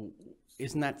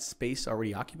 isn't that space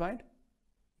already occupied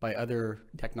by other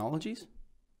technologies?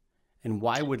 And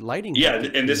why would lighting? Yeah,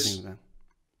 and this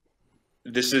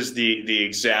is the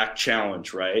exact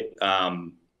challenge, right?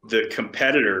 The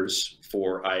competitors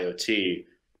for IoT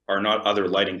are not other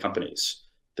lighting companies.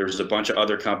 There's a bunch of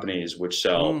other companies which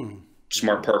sell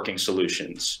smart parking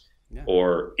solutions,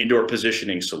 or indoor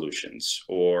positioning solutions,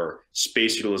 or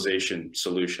space utilization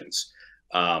solutions,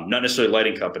 not necessarily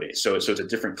lighting companies. So it's a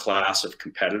different class of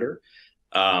competitor.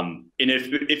 And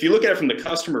if you look at it from the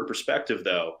customer perspective,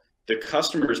 though, the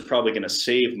customer is probably going to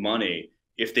save money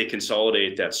if they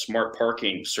consolidate that smart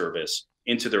parking service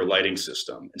into their lighting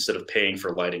system instead of paying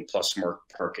for lighting plus smart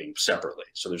parking separately.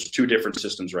 So there's two different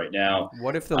systems right now.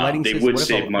 What if the lighting they system, would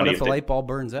save money? What if the light bulb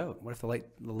burns out? What if the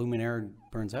luminaire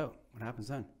burns out? What happens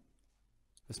then?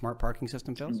 The smart parking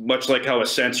system fails? Much like how a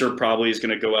sensor probably is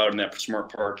going to go out in that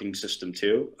smart parking system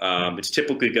too. It's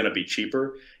typically going to be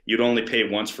cheaper. You'd only pay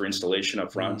once for installation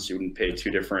up front, so you wouldn't pay two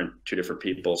different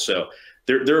people. So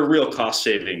there are real cost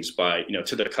savings by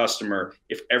to the customer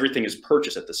if everything is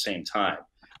purchased at the same time.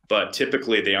 But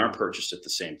typically they aren't purchased at the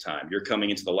same time. You're coming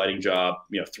into the lighting job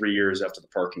 3 years after the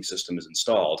parking system is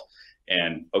installed.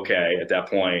 And okay, at that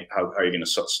point, how are you going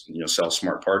to sell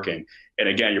smart parking? And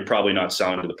again, you're probably not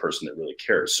selling to the person that really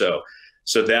cares. So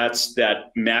that's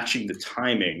that matching the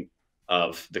timing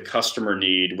of the customer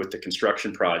need with the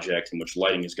construction project in which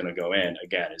lighting is going to go in.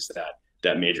 Again, is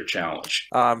that major challenge.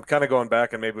 Kind of going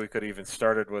back, and maybe we could even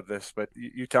started with this, but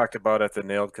you talked about at the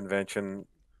NAILD convention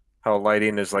how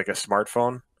lighting is like a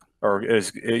smartphone, or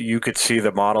you could see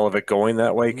the model of it going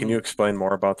that way. Can you explain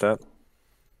more about that?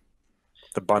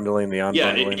 The bundling, the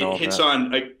unbundling, it hits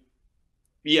on.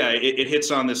 It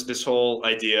hits on this whole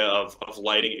idea of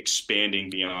lighting expanding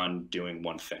beyond doing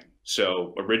one thing,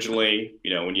 So originally,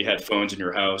 when you had phones in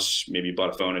your house, maybe you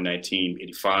bought a phone in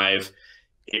 1985,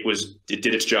 it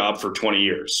did its job for 20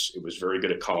 years. It was very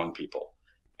good at calling people.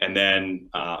 And then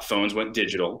phones went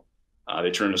digital. They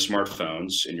turned to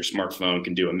smartphones, and your smartphone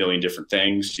can do a million different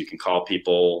things. You can call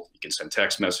people, you can send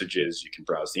text messages, you can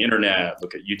browse the internet,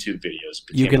 look at YouTube videos.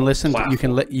 You can listen.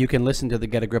 You can listen to the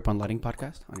Get a Grip on Lighting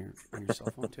podcast on your cell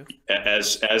phone too.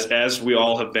 As we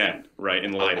all have been, right,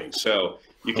 in lighting. So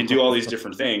you can do all these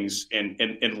different things,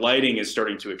 and lighting is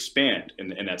starting to expand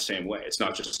in that same way. It's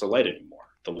not just the light anymore.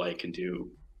 The light can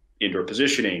do indoor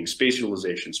positioning, space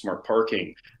utilization, smart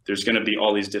parking. There's going to be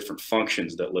all these different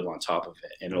functions that live on top of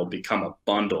it, and it'll become a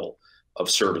bundle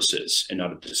of services and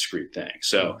not a discrete thing.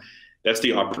 So that's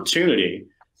the opportunity.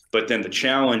 But then the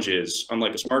challenge is,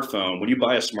 unlike a smartphone, when you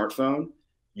buy a smartphone,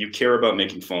 you care about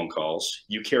making phone calls,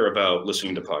 you care about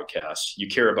listening to podcasts, you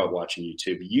care about watching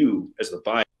YouTube. You, as the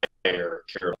buyer,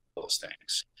 care about those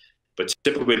things. But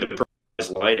typically the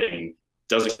personalized lighting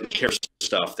doesn't care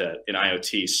stuff that an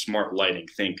IoT smart lighting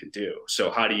thing could do.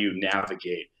 So how do you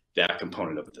navigate that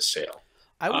component of the sale?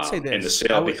 I would say this. And the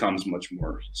sale becomes much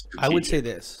more strategic. I would say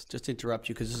this, just to interrupt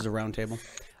you, because this is a roundtable.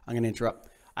 I'm going to interrupt.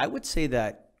 I would say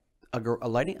that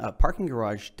a parking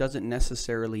garage doesn't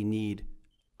necessarily need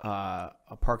a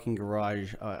parking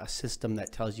garage, a system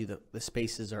that tells you that the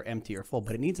spaces are empty or full,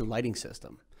 but it needs a lighting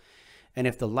system. And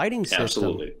if the lighting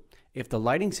system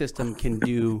can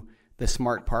do the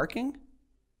smart parking,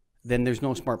 then there's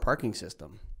no smart parking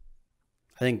system.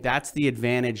 I think that's the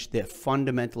advantage, the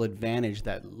fundamental advantage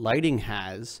that lighting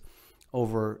has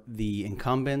over the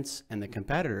incumbents and the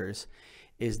competitors,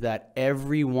 is that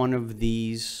every one of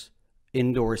these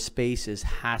indoor spaces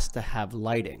has to have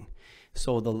lighting.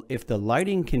 So if the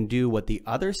lighting can do what the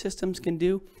other systems can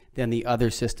do, then the other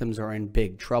systems are in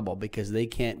big trouble because they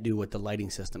can't do what the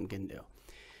lighting system can do.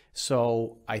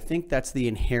 So I think that's the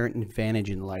inherent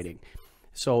advantage in lighting.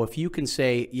 So if you can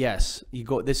say, yes,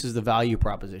 this is the value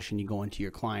proposition, you go into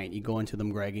your client, you go into them,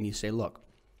 Greg, and you say, look,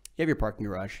 you have your parking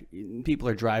garage, people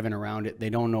are driving around it, they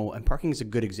don't know, and parking is a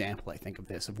good example, I think, of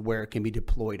this, of where it can be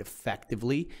deployed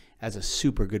effectively as a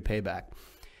super good payback.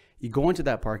 You go into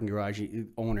that parking garage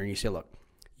owner and you say, look,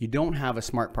 you don't have a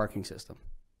smart parking system,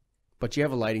 but you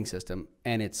have a lighting system,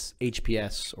 and it's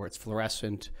HPS or it's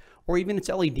fluorescent, or even it's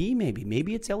LED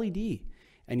maybe it's LED.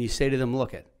 And you say to them,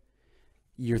 look,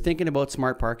 you're thinking about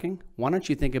smart parking. Why don't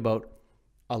you think about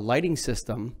a lighting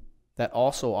system that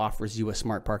also offers you a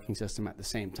smart parking system at the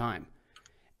same time?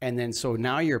 And then so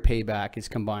now your payback is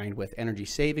combined with energy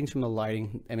savings from the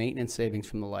lighting and maintenance savings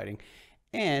from the lighting,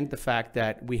 and the fact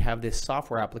that we have this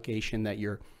software application that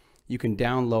you can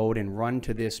download and run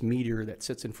to this meter that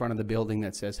sits in front of the building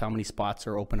that says how many spots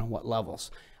are open on what levels.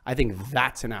 I think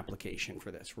that's an application for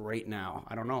this right now.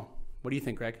 I don't know. What do you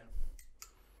think, Greg?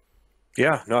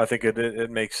 Yeah, no, I think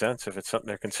it makes sense if it's something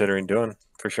they're considering doing,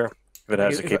 for sure. If it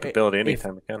has the capability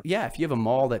anytime it can. Yeah, if you have a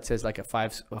mall that says like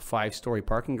a five-story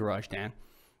parking garage, Dan,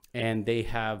 and they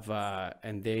have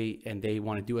and they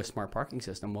want to do a smart parking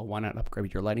system, well, why not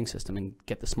upgrade your lighting system and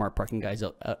get the smart parking guys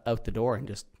out the door and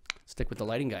just stick with the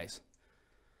lighting guys?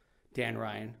 Dan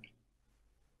Ryan.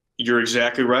 You're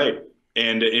exactly right.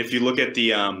 And if you look at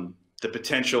the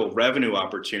potential revenue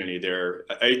opportunity there,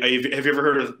 have you ever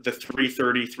heard of the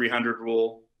 330-300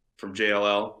 rule from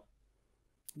JLL?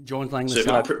 Jones Lang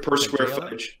so per square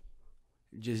footage.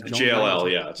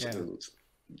 JLL, yeah.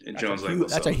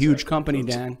 That's a huge company,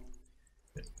 Dan.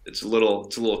 It's a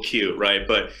little cute, right?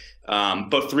 But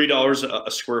about $3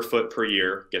 a square foot per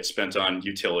year gets spent on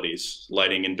utilities,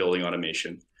 lighting, and building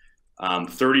automation.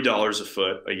 $30 a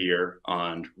foot a year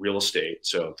on real estate,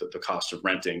 so the cost of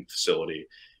renting facility,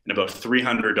 and about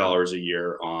 $300 a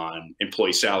year on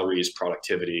employee salaries,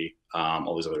 productivity,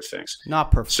 all these other things.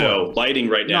 Not per foot. So lighting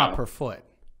right now. Not per foot.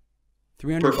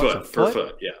 $300 per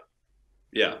foot, yeah.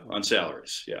 Yeah, on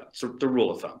salaries, yeah. So the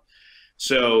rule of thumb.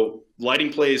 So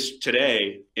lighting plays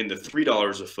today in the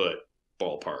 $3 a foot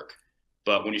ballpark.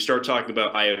 But when you start talking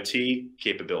about IoT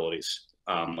capabilities,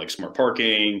 like smart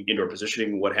parking, indoor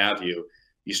positioning, what have you,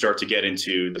 you start to get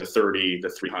into the 30, the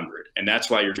 300. And that's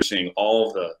why you're seeing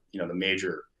all the, the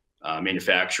major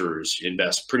manufacturers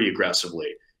invest pretty aggressively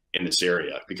in this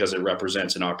area, because it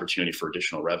represents an opportunity for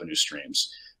additional revenue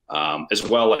streams, as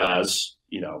well as,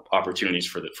 opportunities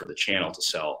for the channel to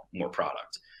sell more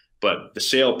product. But the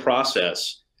sale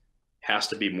process has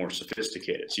to be more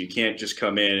sophisticated. So you can't just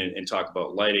come in and talk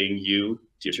about lighting. To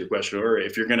answer your question, or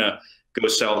if you're going to go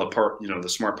sell the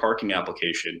smart parking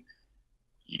application,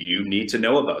 you need to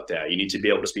know about that. You need to be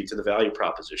able to speak to the value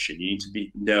proposition. You need to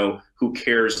know who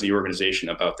cares in the organization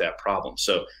about that problem.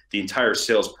 So the entire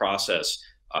sales process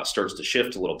starts to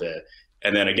shift a little bit.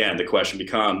 And then again, the question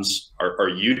becomes, are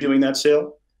you doing that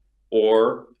sale,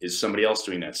 or is somebody else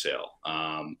doing that sale?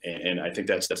 And I think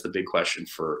that's the big question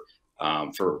for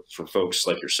folks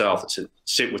like yourself to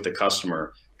sit with the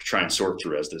customer to try and sort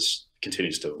through as this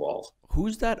continues to evolve.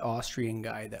 Who's that Austrian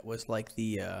guy that was like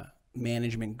the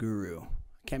management guru?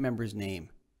 I can't remember his name,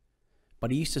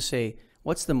 but he used to say,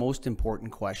 "What's the most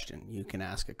important question you can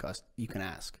ask you can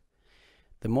ask?"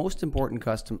 The most important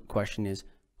question is,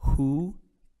 who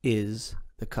is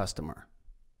the customer,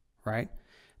 right?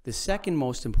 The second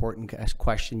most important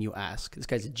question you ask, this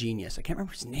guy's a genius. I can't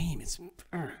remember his name.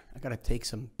 I got to take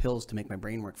some pills to make my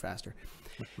brain work faster.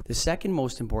 The second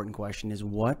most important question is,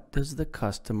 what does the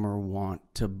customer want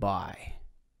to buy,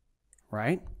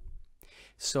 right?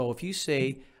 So if you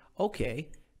say, okay,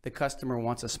 the customer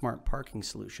wants a smart parking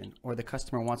solution, or the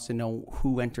customer wants to know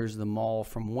who enters the mall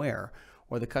from where,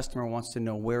 or the customer wants to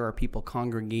know where are people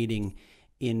congregating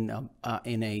in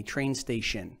a train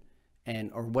station,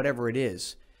 or whatever it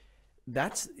is.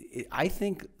 I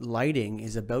think lighting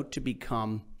is about to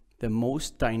become the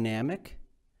most dynamic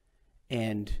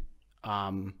and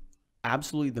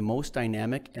absolutely the most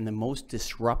dynamic and the most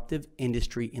disruptive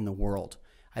industry in the world.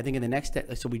 I think in the next,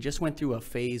 so we just went through a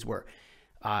phase where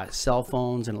cell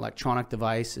phones and electronic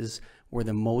devices were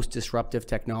the most disruptive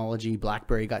technology.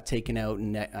 BlackBerry got taken out,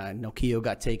 and Nokia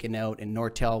got taken out, and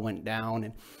Nortel went down,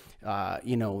 and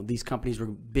you know, these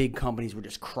big companies were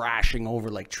just crashing over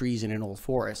like trees in an old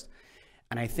forest.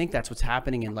 And I think that's what's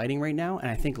happening in lighting right now.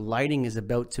 And I think lighting is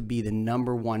about to be the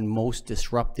 #1 most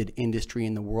disrupted industry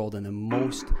in the world, and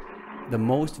the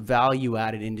most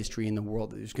value-added industry in the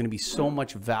world. There's going to be so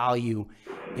much value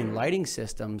in lighting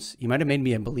systems. You might have made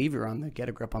me a believer on the Get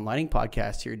a Grip on Lighting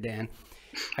podcast here, Dan.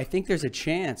 I think there's a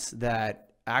chance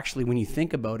that actually, when you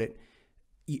think about it,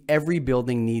 every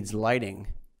building needs lighting.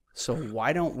 So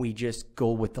why don't we just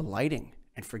go with the lighting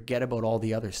and forget about all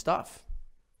the other stuff?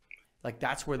 Like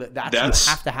that's you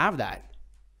have to have that.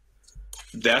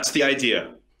 That's the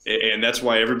idea. And that's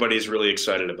why everybody's really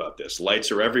excited about this.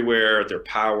 Lights are everywhere. They're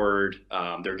powered.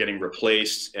 They're getting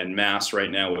replaced en masse right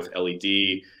now with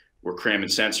LED. We're cramming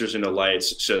sensors into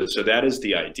lights. So that is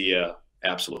the idea.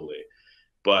 Absolutely.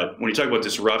 But when you talk about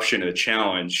disruption and a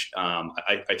challenge,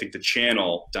 I think the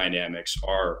channel dynamics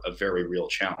are a very real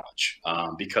challenge,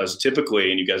 because typically,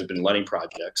 and you guys have been lighting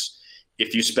projects,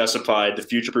 if you specified the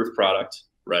future-proof product,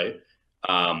 right?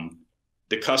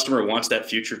 The customer wants that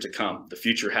future to come. The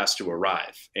future has to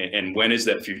arrive. And when is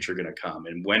that future going to come?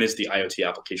 And when is the IoT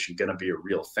application going to be a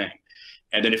real thing?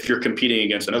 And then if you're competing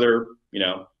against another,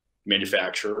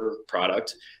 manufacturer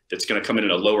product that's going to come in at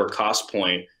a lower cost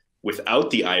point without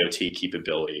the IoT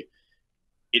capability,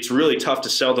 it's really tough to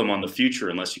sell them on the future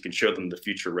unless you can show them the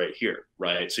future right here,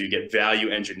 right? So you get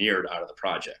value engineered out of the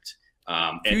project.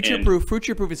 Future-proof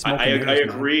is smoke and mirrors. I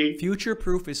agree.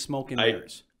 Future-proof is smoke and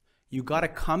mirrors. You got to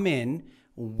come in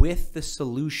with the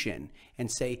solution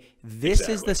and say, this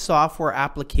is the software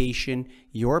application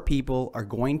your people are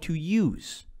going to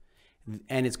use.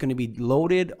 And it's going to be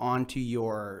loaded onto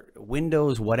your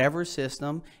Windows, whatever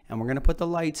system, and we're going to put the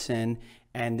lights in,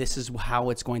 and this is how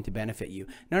it's going to benefit you.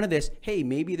 None of this, hey,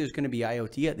 maybe there's going to be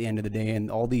IoT at the end of the day and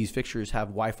all these fixtures have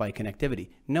Wi-Fi connectivity.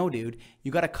 No, dude,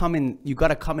 you got to come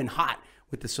in hot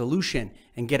with the solution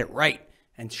and get it right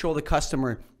and show the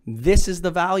customer this is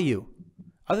the value.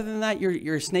 Other than that,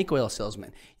 you're a snake oil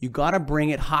salesman. You got to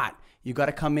bring it hot. You got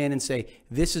to come in and say,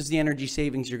 this is the energy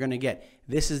savings you're going to get.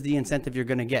 This is the incentive you're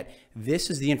going to get. This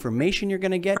is the information you're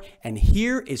going to get. And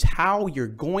here is how you're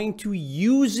going to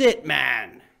use it,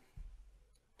 man.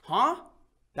 Huh?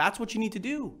 That's what you need to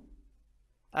do.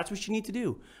 That's what you need to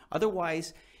do.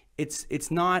 Otherwise, it's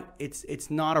not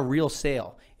a real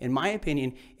sale. In my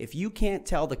opinion, if you can't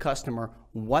tell the customer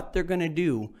what they're going to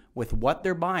do with what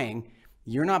they're buying,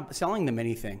 you're not selling them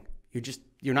anything.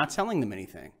 You're not selling them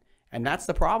anything. And that's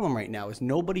the problem right now, is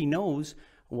nobody knows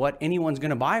what anyone's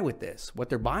going to buy with this, what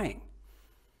they're buying.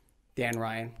 Dan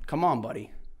Ryan, come on,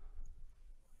 buddy.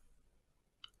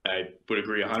 I would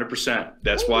agree 100%.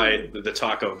 That's why the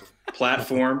talk of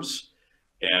platforms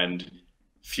and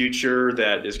future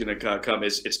that is going to come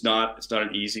it's not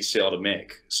an easy sale to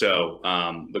make. So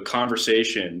the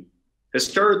conversation has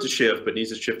started to shift, but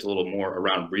needs to shift a little more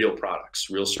around real products,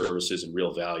 real services, and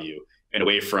real value, and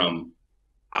away from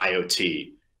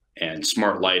IoT and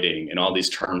smart lighting and all these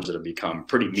terms that have become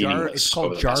pretty meaningless. It's called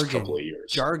over the jargon. past couple of years.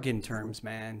 Jargon terms,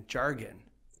 man. Jargon.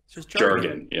 It's just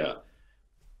jargon. Yeah.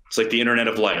 It's like the Internet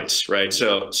of Lights, right?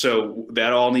 So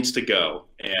that all needs to go,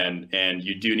 and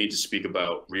you do need to speak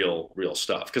about real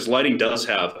stuff, because lighting does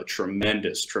have a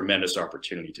tremendous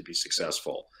opportunity to be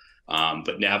successful.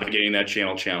 But navigating that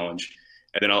channel challenge,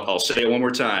 and then I'll say it one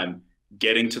more time,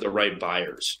 getting to the right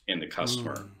buyers in the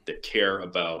customer that care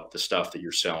about the stuff that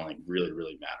you're selling really,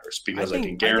 really matters, because I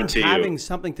can guarantee having you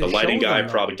something to the lighting show guy them,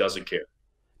 probably doesn't care.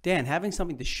 Dan, having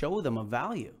something to show them of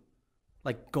value,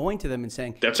 like going to them and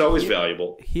saying, that's always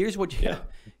valuable. Here's what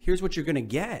here's what you're going to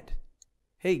get.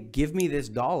 Hey, give me this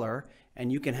dollar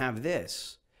and you can have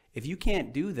this. If you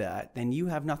can't do that, then you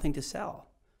have nothing to sell.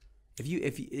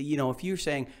 If you're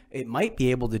saying it might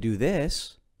be able to do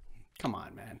this, come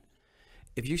on, man.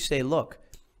 If you say, look,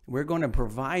 we're going to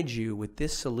provide you with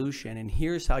this solution and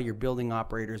here's how your building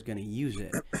operator is going to use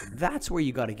it, that's where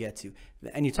you got to get to.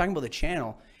 And you're talking about the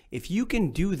channel. If you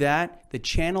can do that, the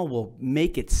channel will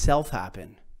make itself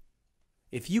happen.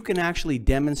 If you can actually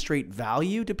demonstrate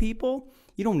value to people,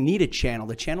 you don't need a channel.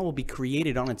 The channel will be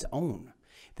created on its own.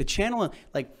 The channel,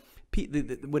 like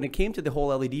when it came to the whole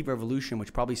LED revolution,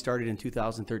 which probably started in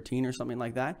 2013 or something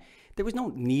like that, there was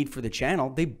no need for the channel.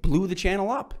 They blew the channel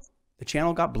up. The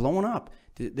channel got blown up.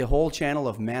 The whole channel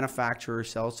of manufacturer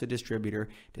sells to distributor,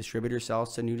 distributor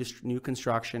sells to new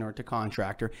construction or to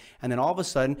contractor, and then all of a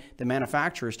sudden the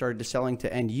manufacturer started to selling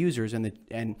to end users,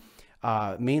 and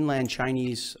mainland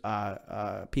Chinese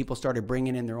people started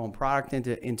bringing in their own product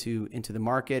into the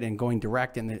market and going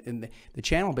direct, and the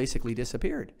channel basically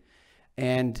disappeared.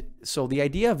 And so the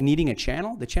idea of needing a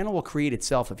channel, the channel will create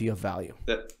itself if you have value.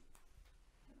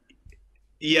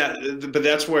 Yeah, but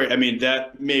that's where, I mean,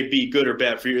 that may be good or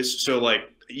bad for you. So like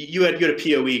you had a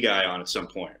PoE guy on at some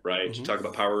point, right? Mm-hmm. You talk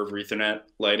about power over Ethernet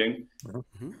lighting.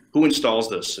 Mm-hmm. Who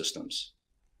installs those systems?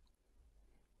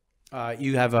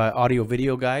 You have audio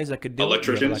video guys that could do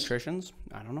electricians. It. Electricians.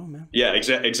 I don't know, man. Yeah,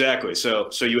 exactly.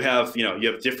 So you have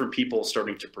different people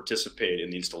starting to participate in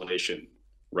the installation,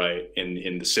 right?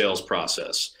 In the sales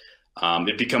process.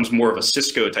 It becomes more of a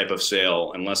Cisco type of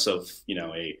sale and less of,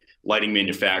 a lighting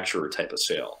manufacturer type of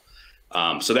sale.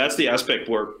 So that's the aspect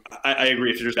where I agree.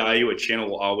 If there's value, a channel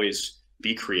will always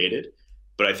be created,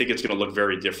 but I think it's going to look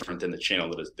very different than the channel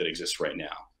that exists right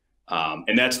now.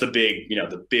 And that's the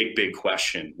big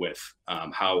question with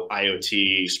how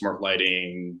IoT, smart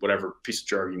lighting, whatever piece of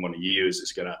jargon you want to use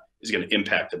is going to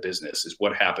impact the business. Is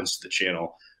what happens to the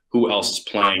channel, who else is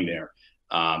playing there,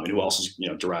 and who else is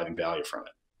deriving value from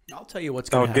it. I'll tell you what's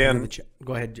going to happen.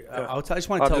 Go ahead. I just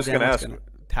want to tell Dan what's going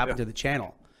to happen to the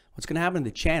channel. What's going to happen to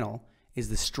the channel is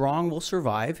the strong will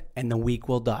survive and the weak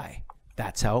will die.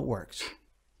 That's how it works.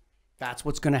 That's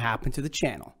what's going to happen to the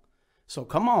channel. So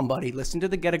come on, buddy. Listen to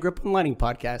the Get a Grip on Lighting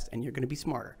podcast, and you're going to be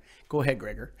smarter. Go ahead,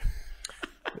 Gregor.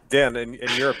 Dan, in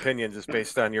your opinion, just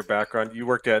based on your background, you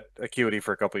worked at Acuity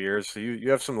for a couple of years, so you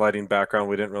have some lighting background.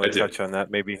 We didn't really touch on that.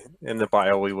 Maybe in the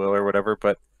bio we will or whatever.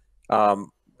 But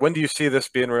when do you see this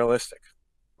being realistic?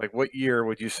 Like, what year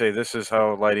would you say this is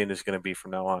how lighting is going to be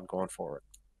from now on going forward?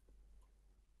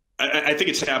 I think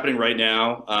it's happening right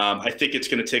now. I think it's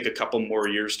going to take a couple more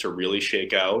years to really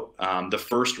shake out. The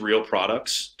first real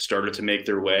products started to make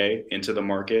their way into the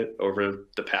market over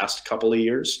the past couple of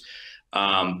years.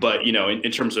 But,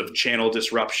 in terms of channel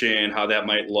disruption, how that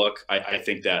might look, I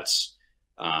think that's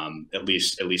at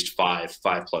least five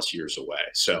plus years away.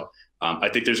 So I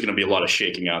think there's going to be a lot of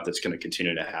shaking out that's going to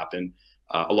continue to happen.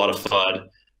 A lot of FUD,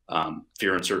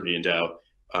 fear, uncertainty, and doubt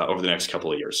over the next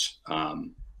couple of years.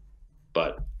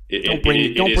 But don't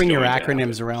bring your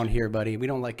acronyms around here, buddy. We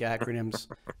don't like acronyms.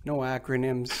 No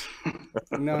acronyms.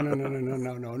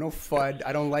 No FUD.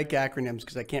 I don't like acronyms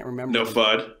because I can't remember. No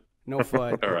FUD. No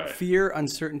FUD. All right. Fear,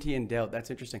 uncertainty, and doubt. That's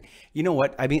interesting. You know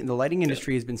what? I mean, the lighting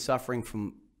industry has been suffering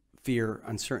from fear,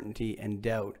 uncertainty, and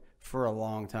doubt for a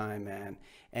long time, man.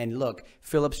 And look,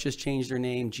 Philips just changed their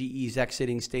name. GE's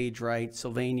exiting Stage Right.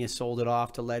 Sylvania sold it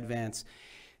off to Ledvance.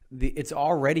 It's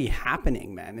already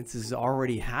happening, man. This is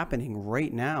already happening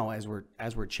right now as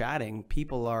we're chatting.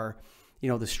 People are,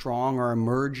 the strong are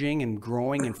emerging and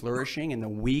growing and flourishing, and the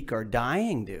weak are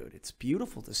dying, dude. It's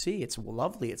beautiful to see. It's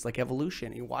lovely. It's like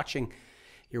evolution. You're watching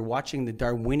the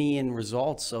Darwinian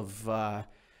results of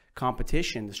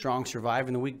competition. The strong survive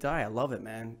and the weak die. I love it,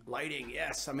 man. Lighting,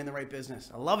 yes, I'm in the right business.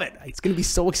 I love it. It's going to be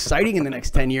so exciting in the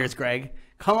next 10 years, Greg.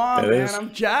 Come on, man.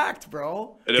 I'm jacked,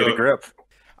 bro. Get a grip.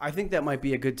 I think that might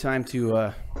be a good time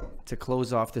to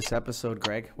close off this episode,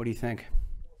 Greg. What do you think?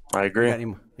 I agree.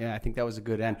 Yeah, I think that was a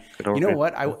good end. You know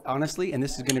what? I honestly, and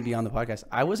this is going to be on the podcast,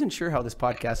 I wasn't sure how this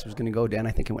podcast was going to go, Dan.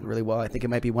 I think it went really well. I think it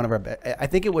might be one of our best. I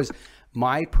think it was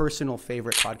my personal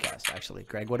favorite podcast, actually.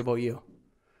 Greg, what about you?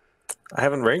 I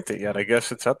haven't ranked it yet. I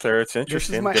guess it's up there. It's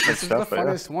interesting. This is the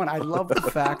funnest one. I love the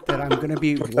fact that I'm going to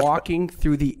be walking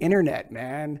through the internet,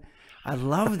 man. I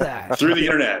love that. Through the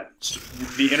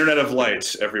internet of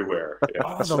lights everywhere. Yeah.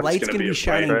 Oh, the light's going to be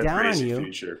shining down on you.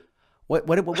 Future.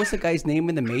 What was the guy's name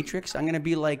in the Matrix? I'm gonna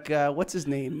be like, what's his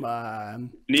name? Neo.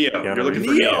 You're looking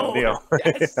for Neo. Neo.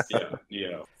 Yes. Yeah,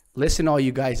 Neo. Listen, all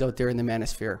you guys out there in the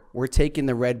manosphere, we're taking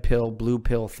the red pill, blue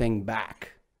pill thing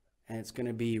back, and it's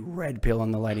gonna be red pill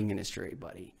in the lighting industry,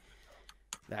 buddy.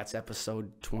 That's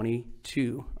episode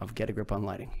 22 of Get a Grip on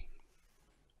Lighting.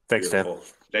 Thanks, Dan. Beautiful.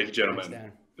 Thank you, gentlemen. Thanks, Dan.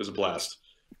 It was a blast.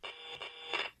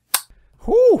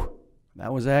 Whew!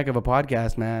 That was a heck of a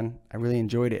podcast, man. I really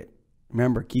enjoyed it.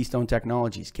 Remember, Keystone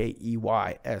Technologies,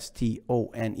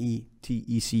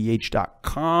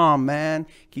 KeystoneTech.com, man.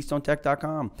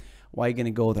 KeystoneTech.com. Why are you going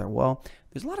to go there? Well,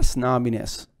 there's a lot of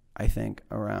snobbiness, I think,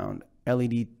 around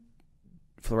LED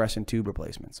fluorescent tube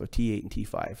replacements, so T8 and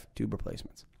T5 tube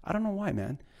replacements. I don't know why,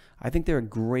 man. I think they're a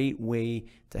great way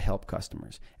to help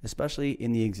customers, especially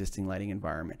in the existing lighting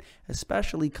environment,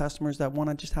 especially customers that want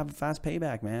to just have a fast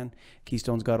payback, man.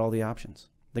 Keystone's got all the options.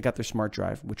 They got their smart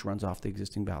drive, which runs off the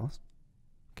existing ballast.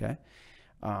 Okay.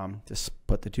 Just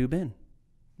put the tube in.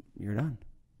 You're done.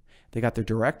 They got their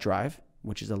direct drive,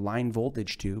 which is a line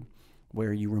voltage tube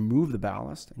where you remove the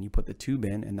ballast and you put the tube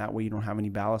in, and that way you don't have any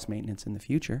ballast maintenance in the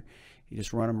future. You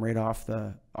just run them right off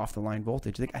the line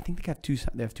voltage. I think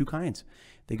they have two kinds.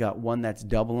 They got one that's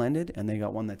double-ended and they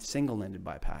got one that's single-ended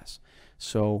bypass.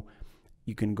 So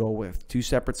you can go with two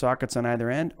separate sockets on either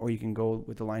end, or you can go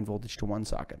with the line voltage to one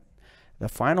socket. The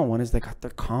final one is they got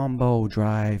their combo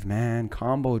drive, man.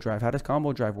 Combo drive. How does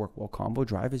combo drive work? Well, combo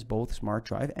drive is both smart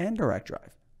drive and direct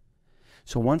drive.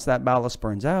 So once that ballast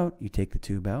burns out, you take the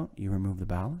tube out, you remove the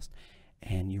ballast,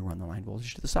 and you run the line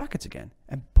voltage to the sockets again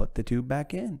and put the tube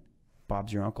back in.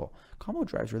 Bob's your uncle. Combo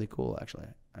drive's really cool, actually.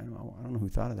 I don't know who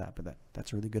thought of that, but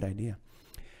that's a really good idea.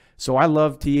 So I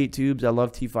love T8 tubes. I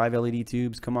love T5 LED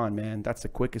tubes. Come on, man. That's the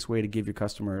quickest way to give your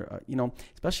customer,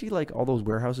 especially like all those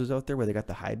warehouses out there where they got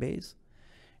the high bays.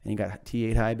 And you got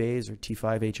T8 high bays or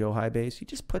T5 HO high bays. You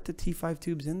just put the T5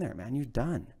 tubes in there, man. You're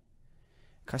done.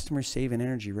 Customers saving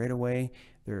energy right away.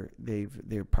 They're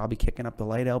probably kicking up the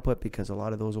light output because a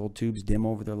lot of those old tubes dim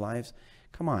over their lives.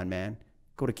 Come on, man.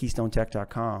 Go to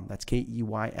KeystoneTech.com. That's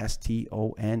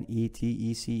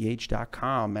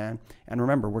KeystoneTech.com, man. And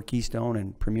remember, where Keystone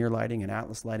and Premier Lighting and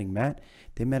Atlas Lighting met,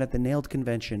 they met at the NAILD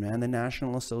Convention, man, the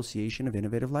National Association of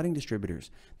Innovative Lighting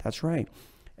Distributors. That's right.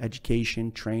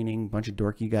 Education, training, bunch of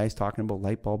dorky guys talking about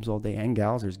light bulbs all day, and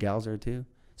gals. There's gals there too,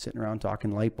 sitting around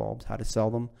talking light bulbs, how to sell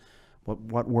them,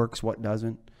 what works, what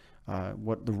doesn't,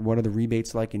 what are the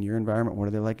rebates like in your environment, what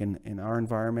are they like in our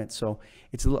environment. So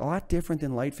it's a lot different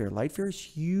than Light Fair. Light Fair is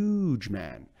huge,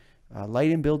 man. Light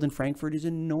and Build in Frankfurt is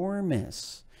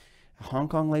enormous. Hong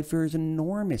Kong Light Fair is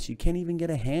enormous. You can't even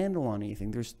get a handle on anything.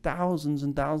 There's thousands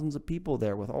and thousands of people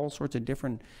there with all sorts of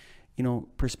different,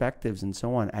 perspectives and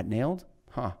so on. At NAILD,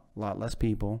 a lot less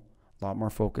people, a lot more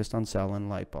focused on selling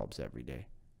light bulbs every day.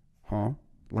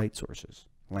 Light sources,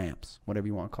 lamps, whatever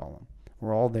you want to call them.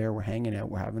 We're all there. We're hanging out.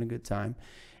 We're having a good time.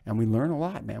 And we learn a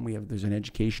lot, man. There's an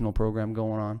educational program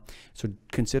going on. So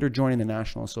consider joining the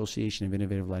National Association of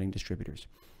Innovative Lighting Distributors.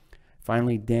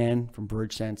 Finally, Dan from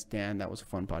VergeSense. Dan, that was a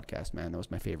fun podcast, man. That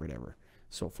was my favorite ever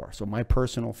so far. So my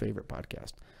personal favorite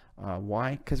podcast.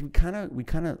 Why? Because we kind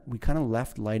of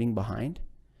left lighting behind,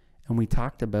 and we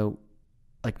talked about,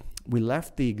 we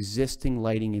left the existing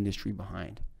lighting industry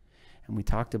behind, and we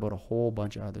talked about a whole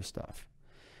bunch of other stuff.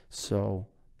 So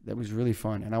that was really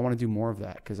fun, and I want to do more of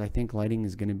that because I think lighting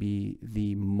is going to be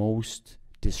the most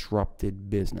disrupted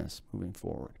business moving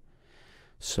forward.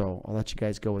 So I'll let you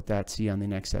guys go with that. See you on the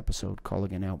next episode. Call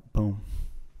again out. Boom.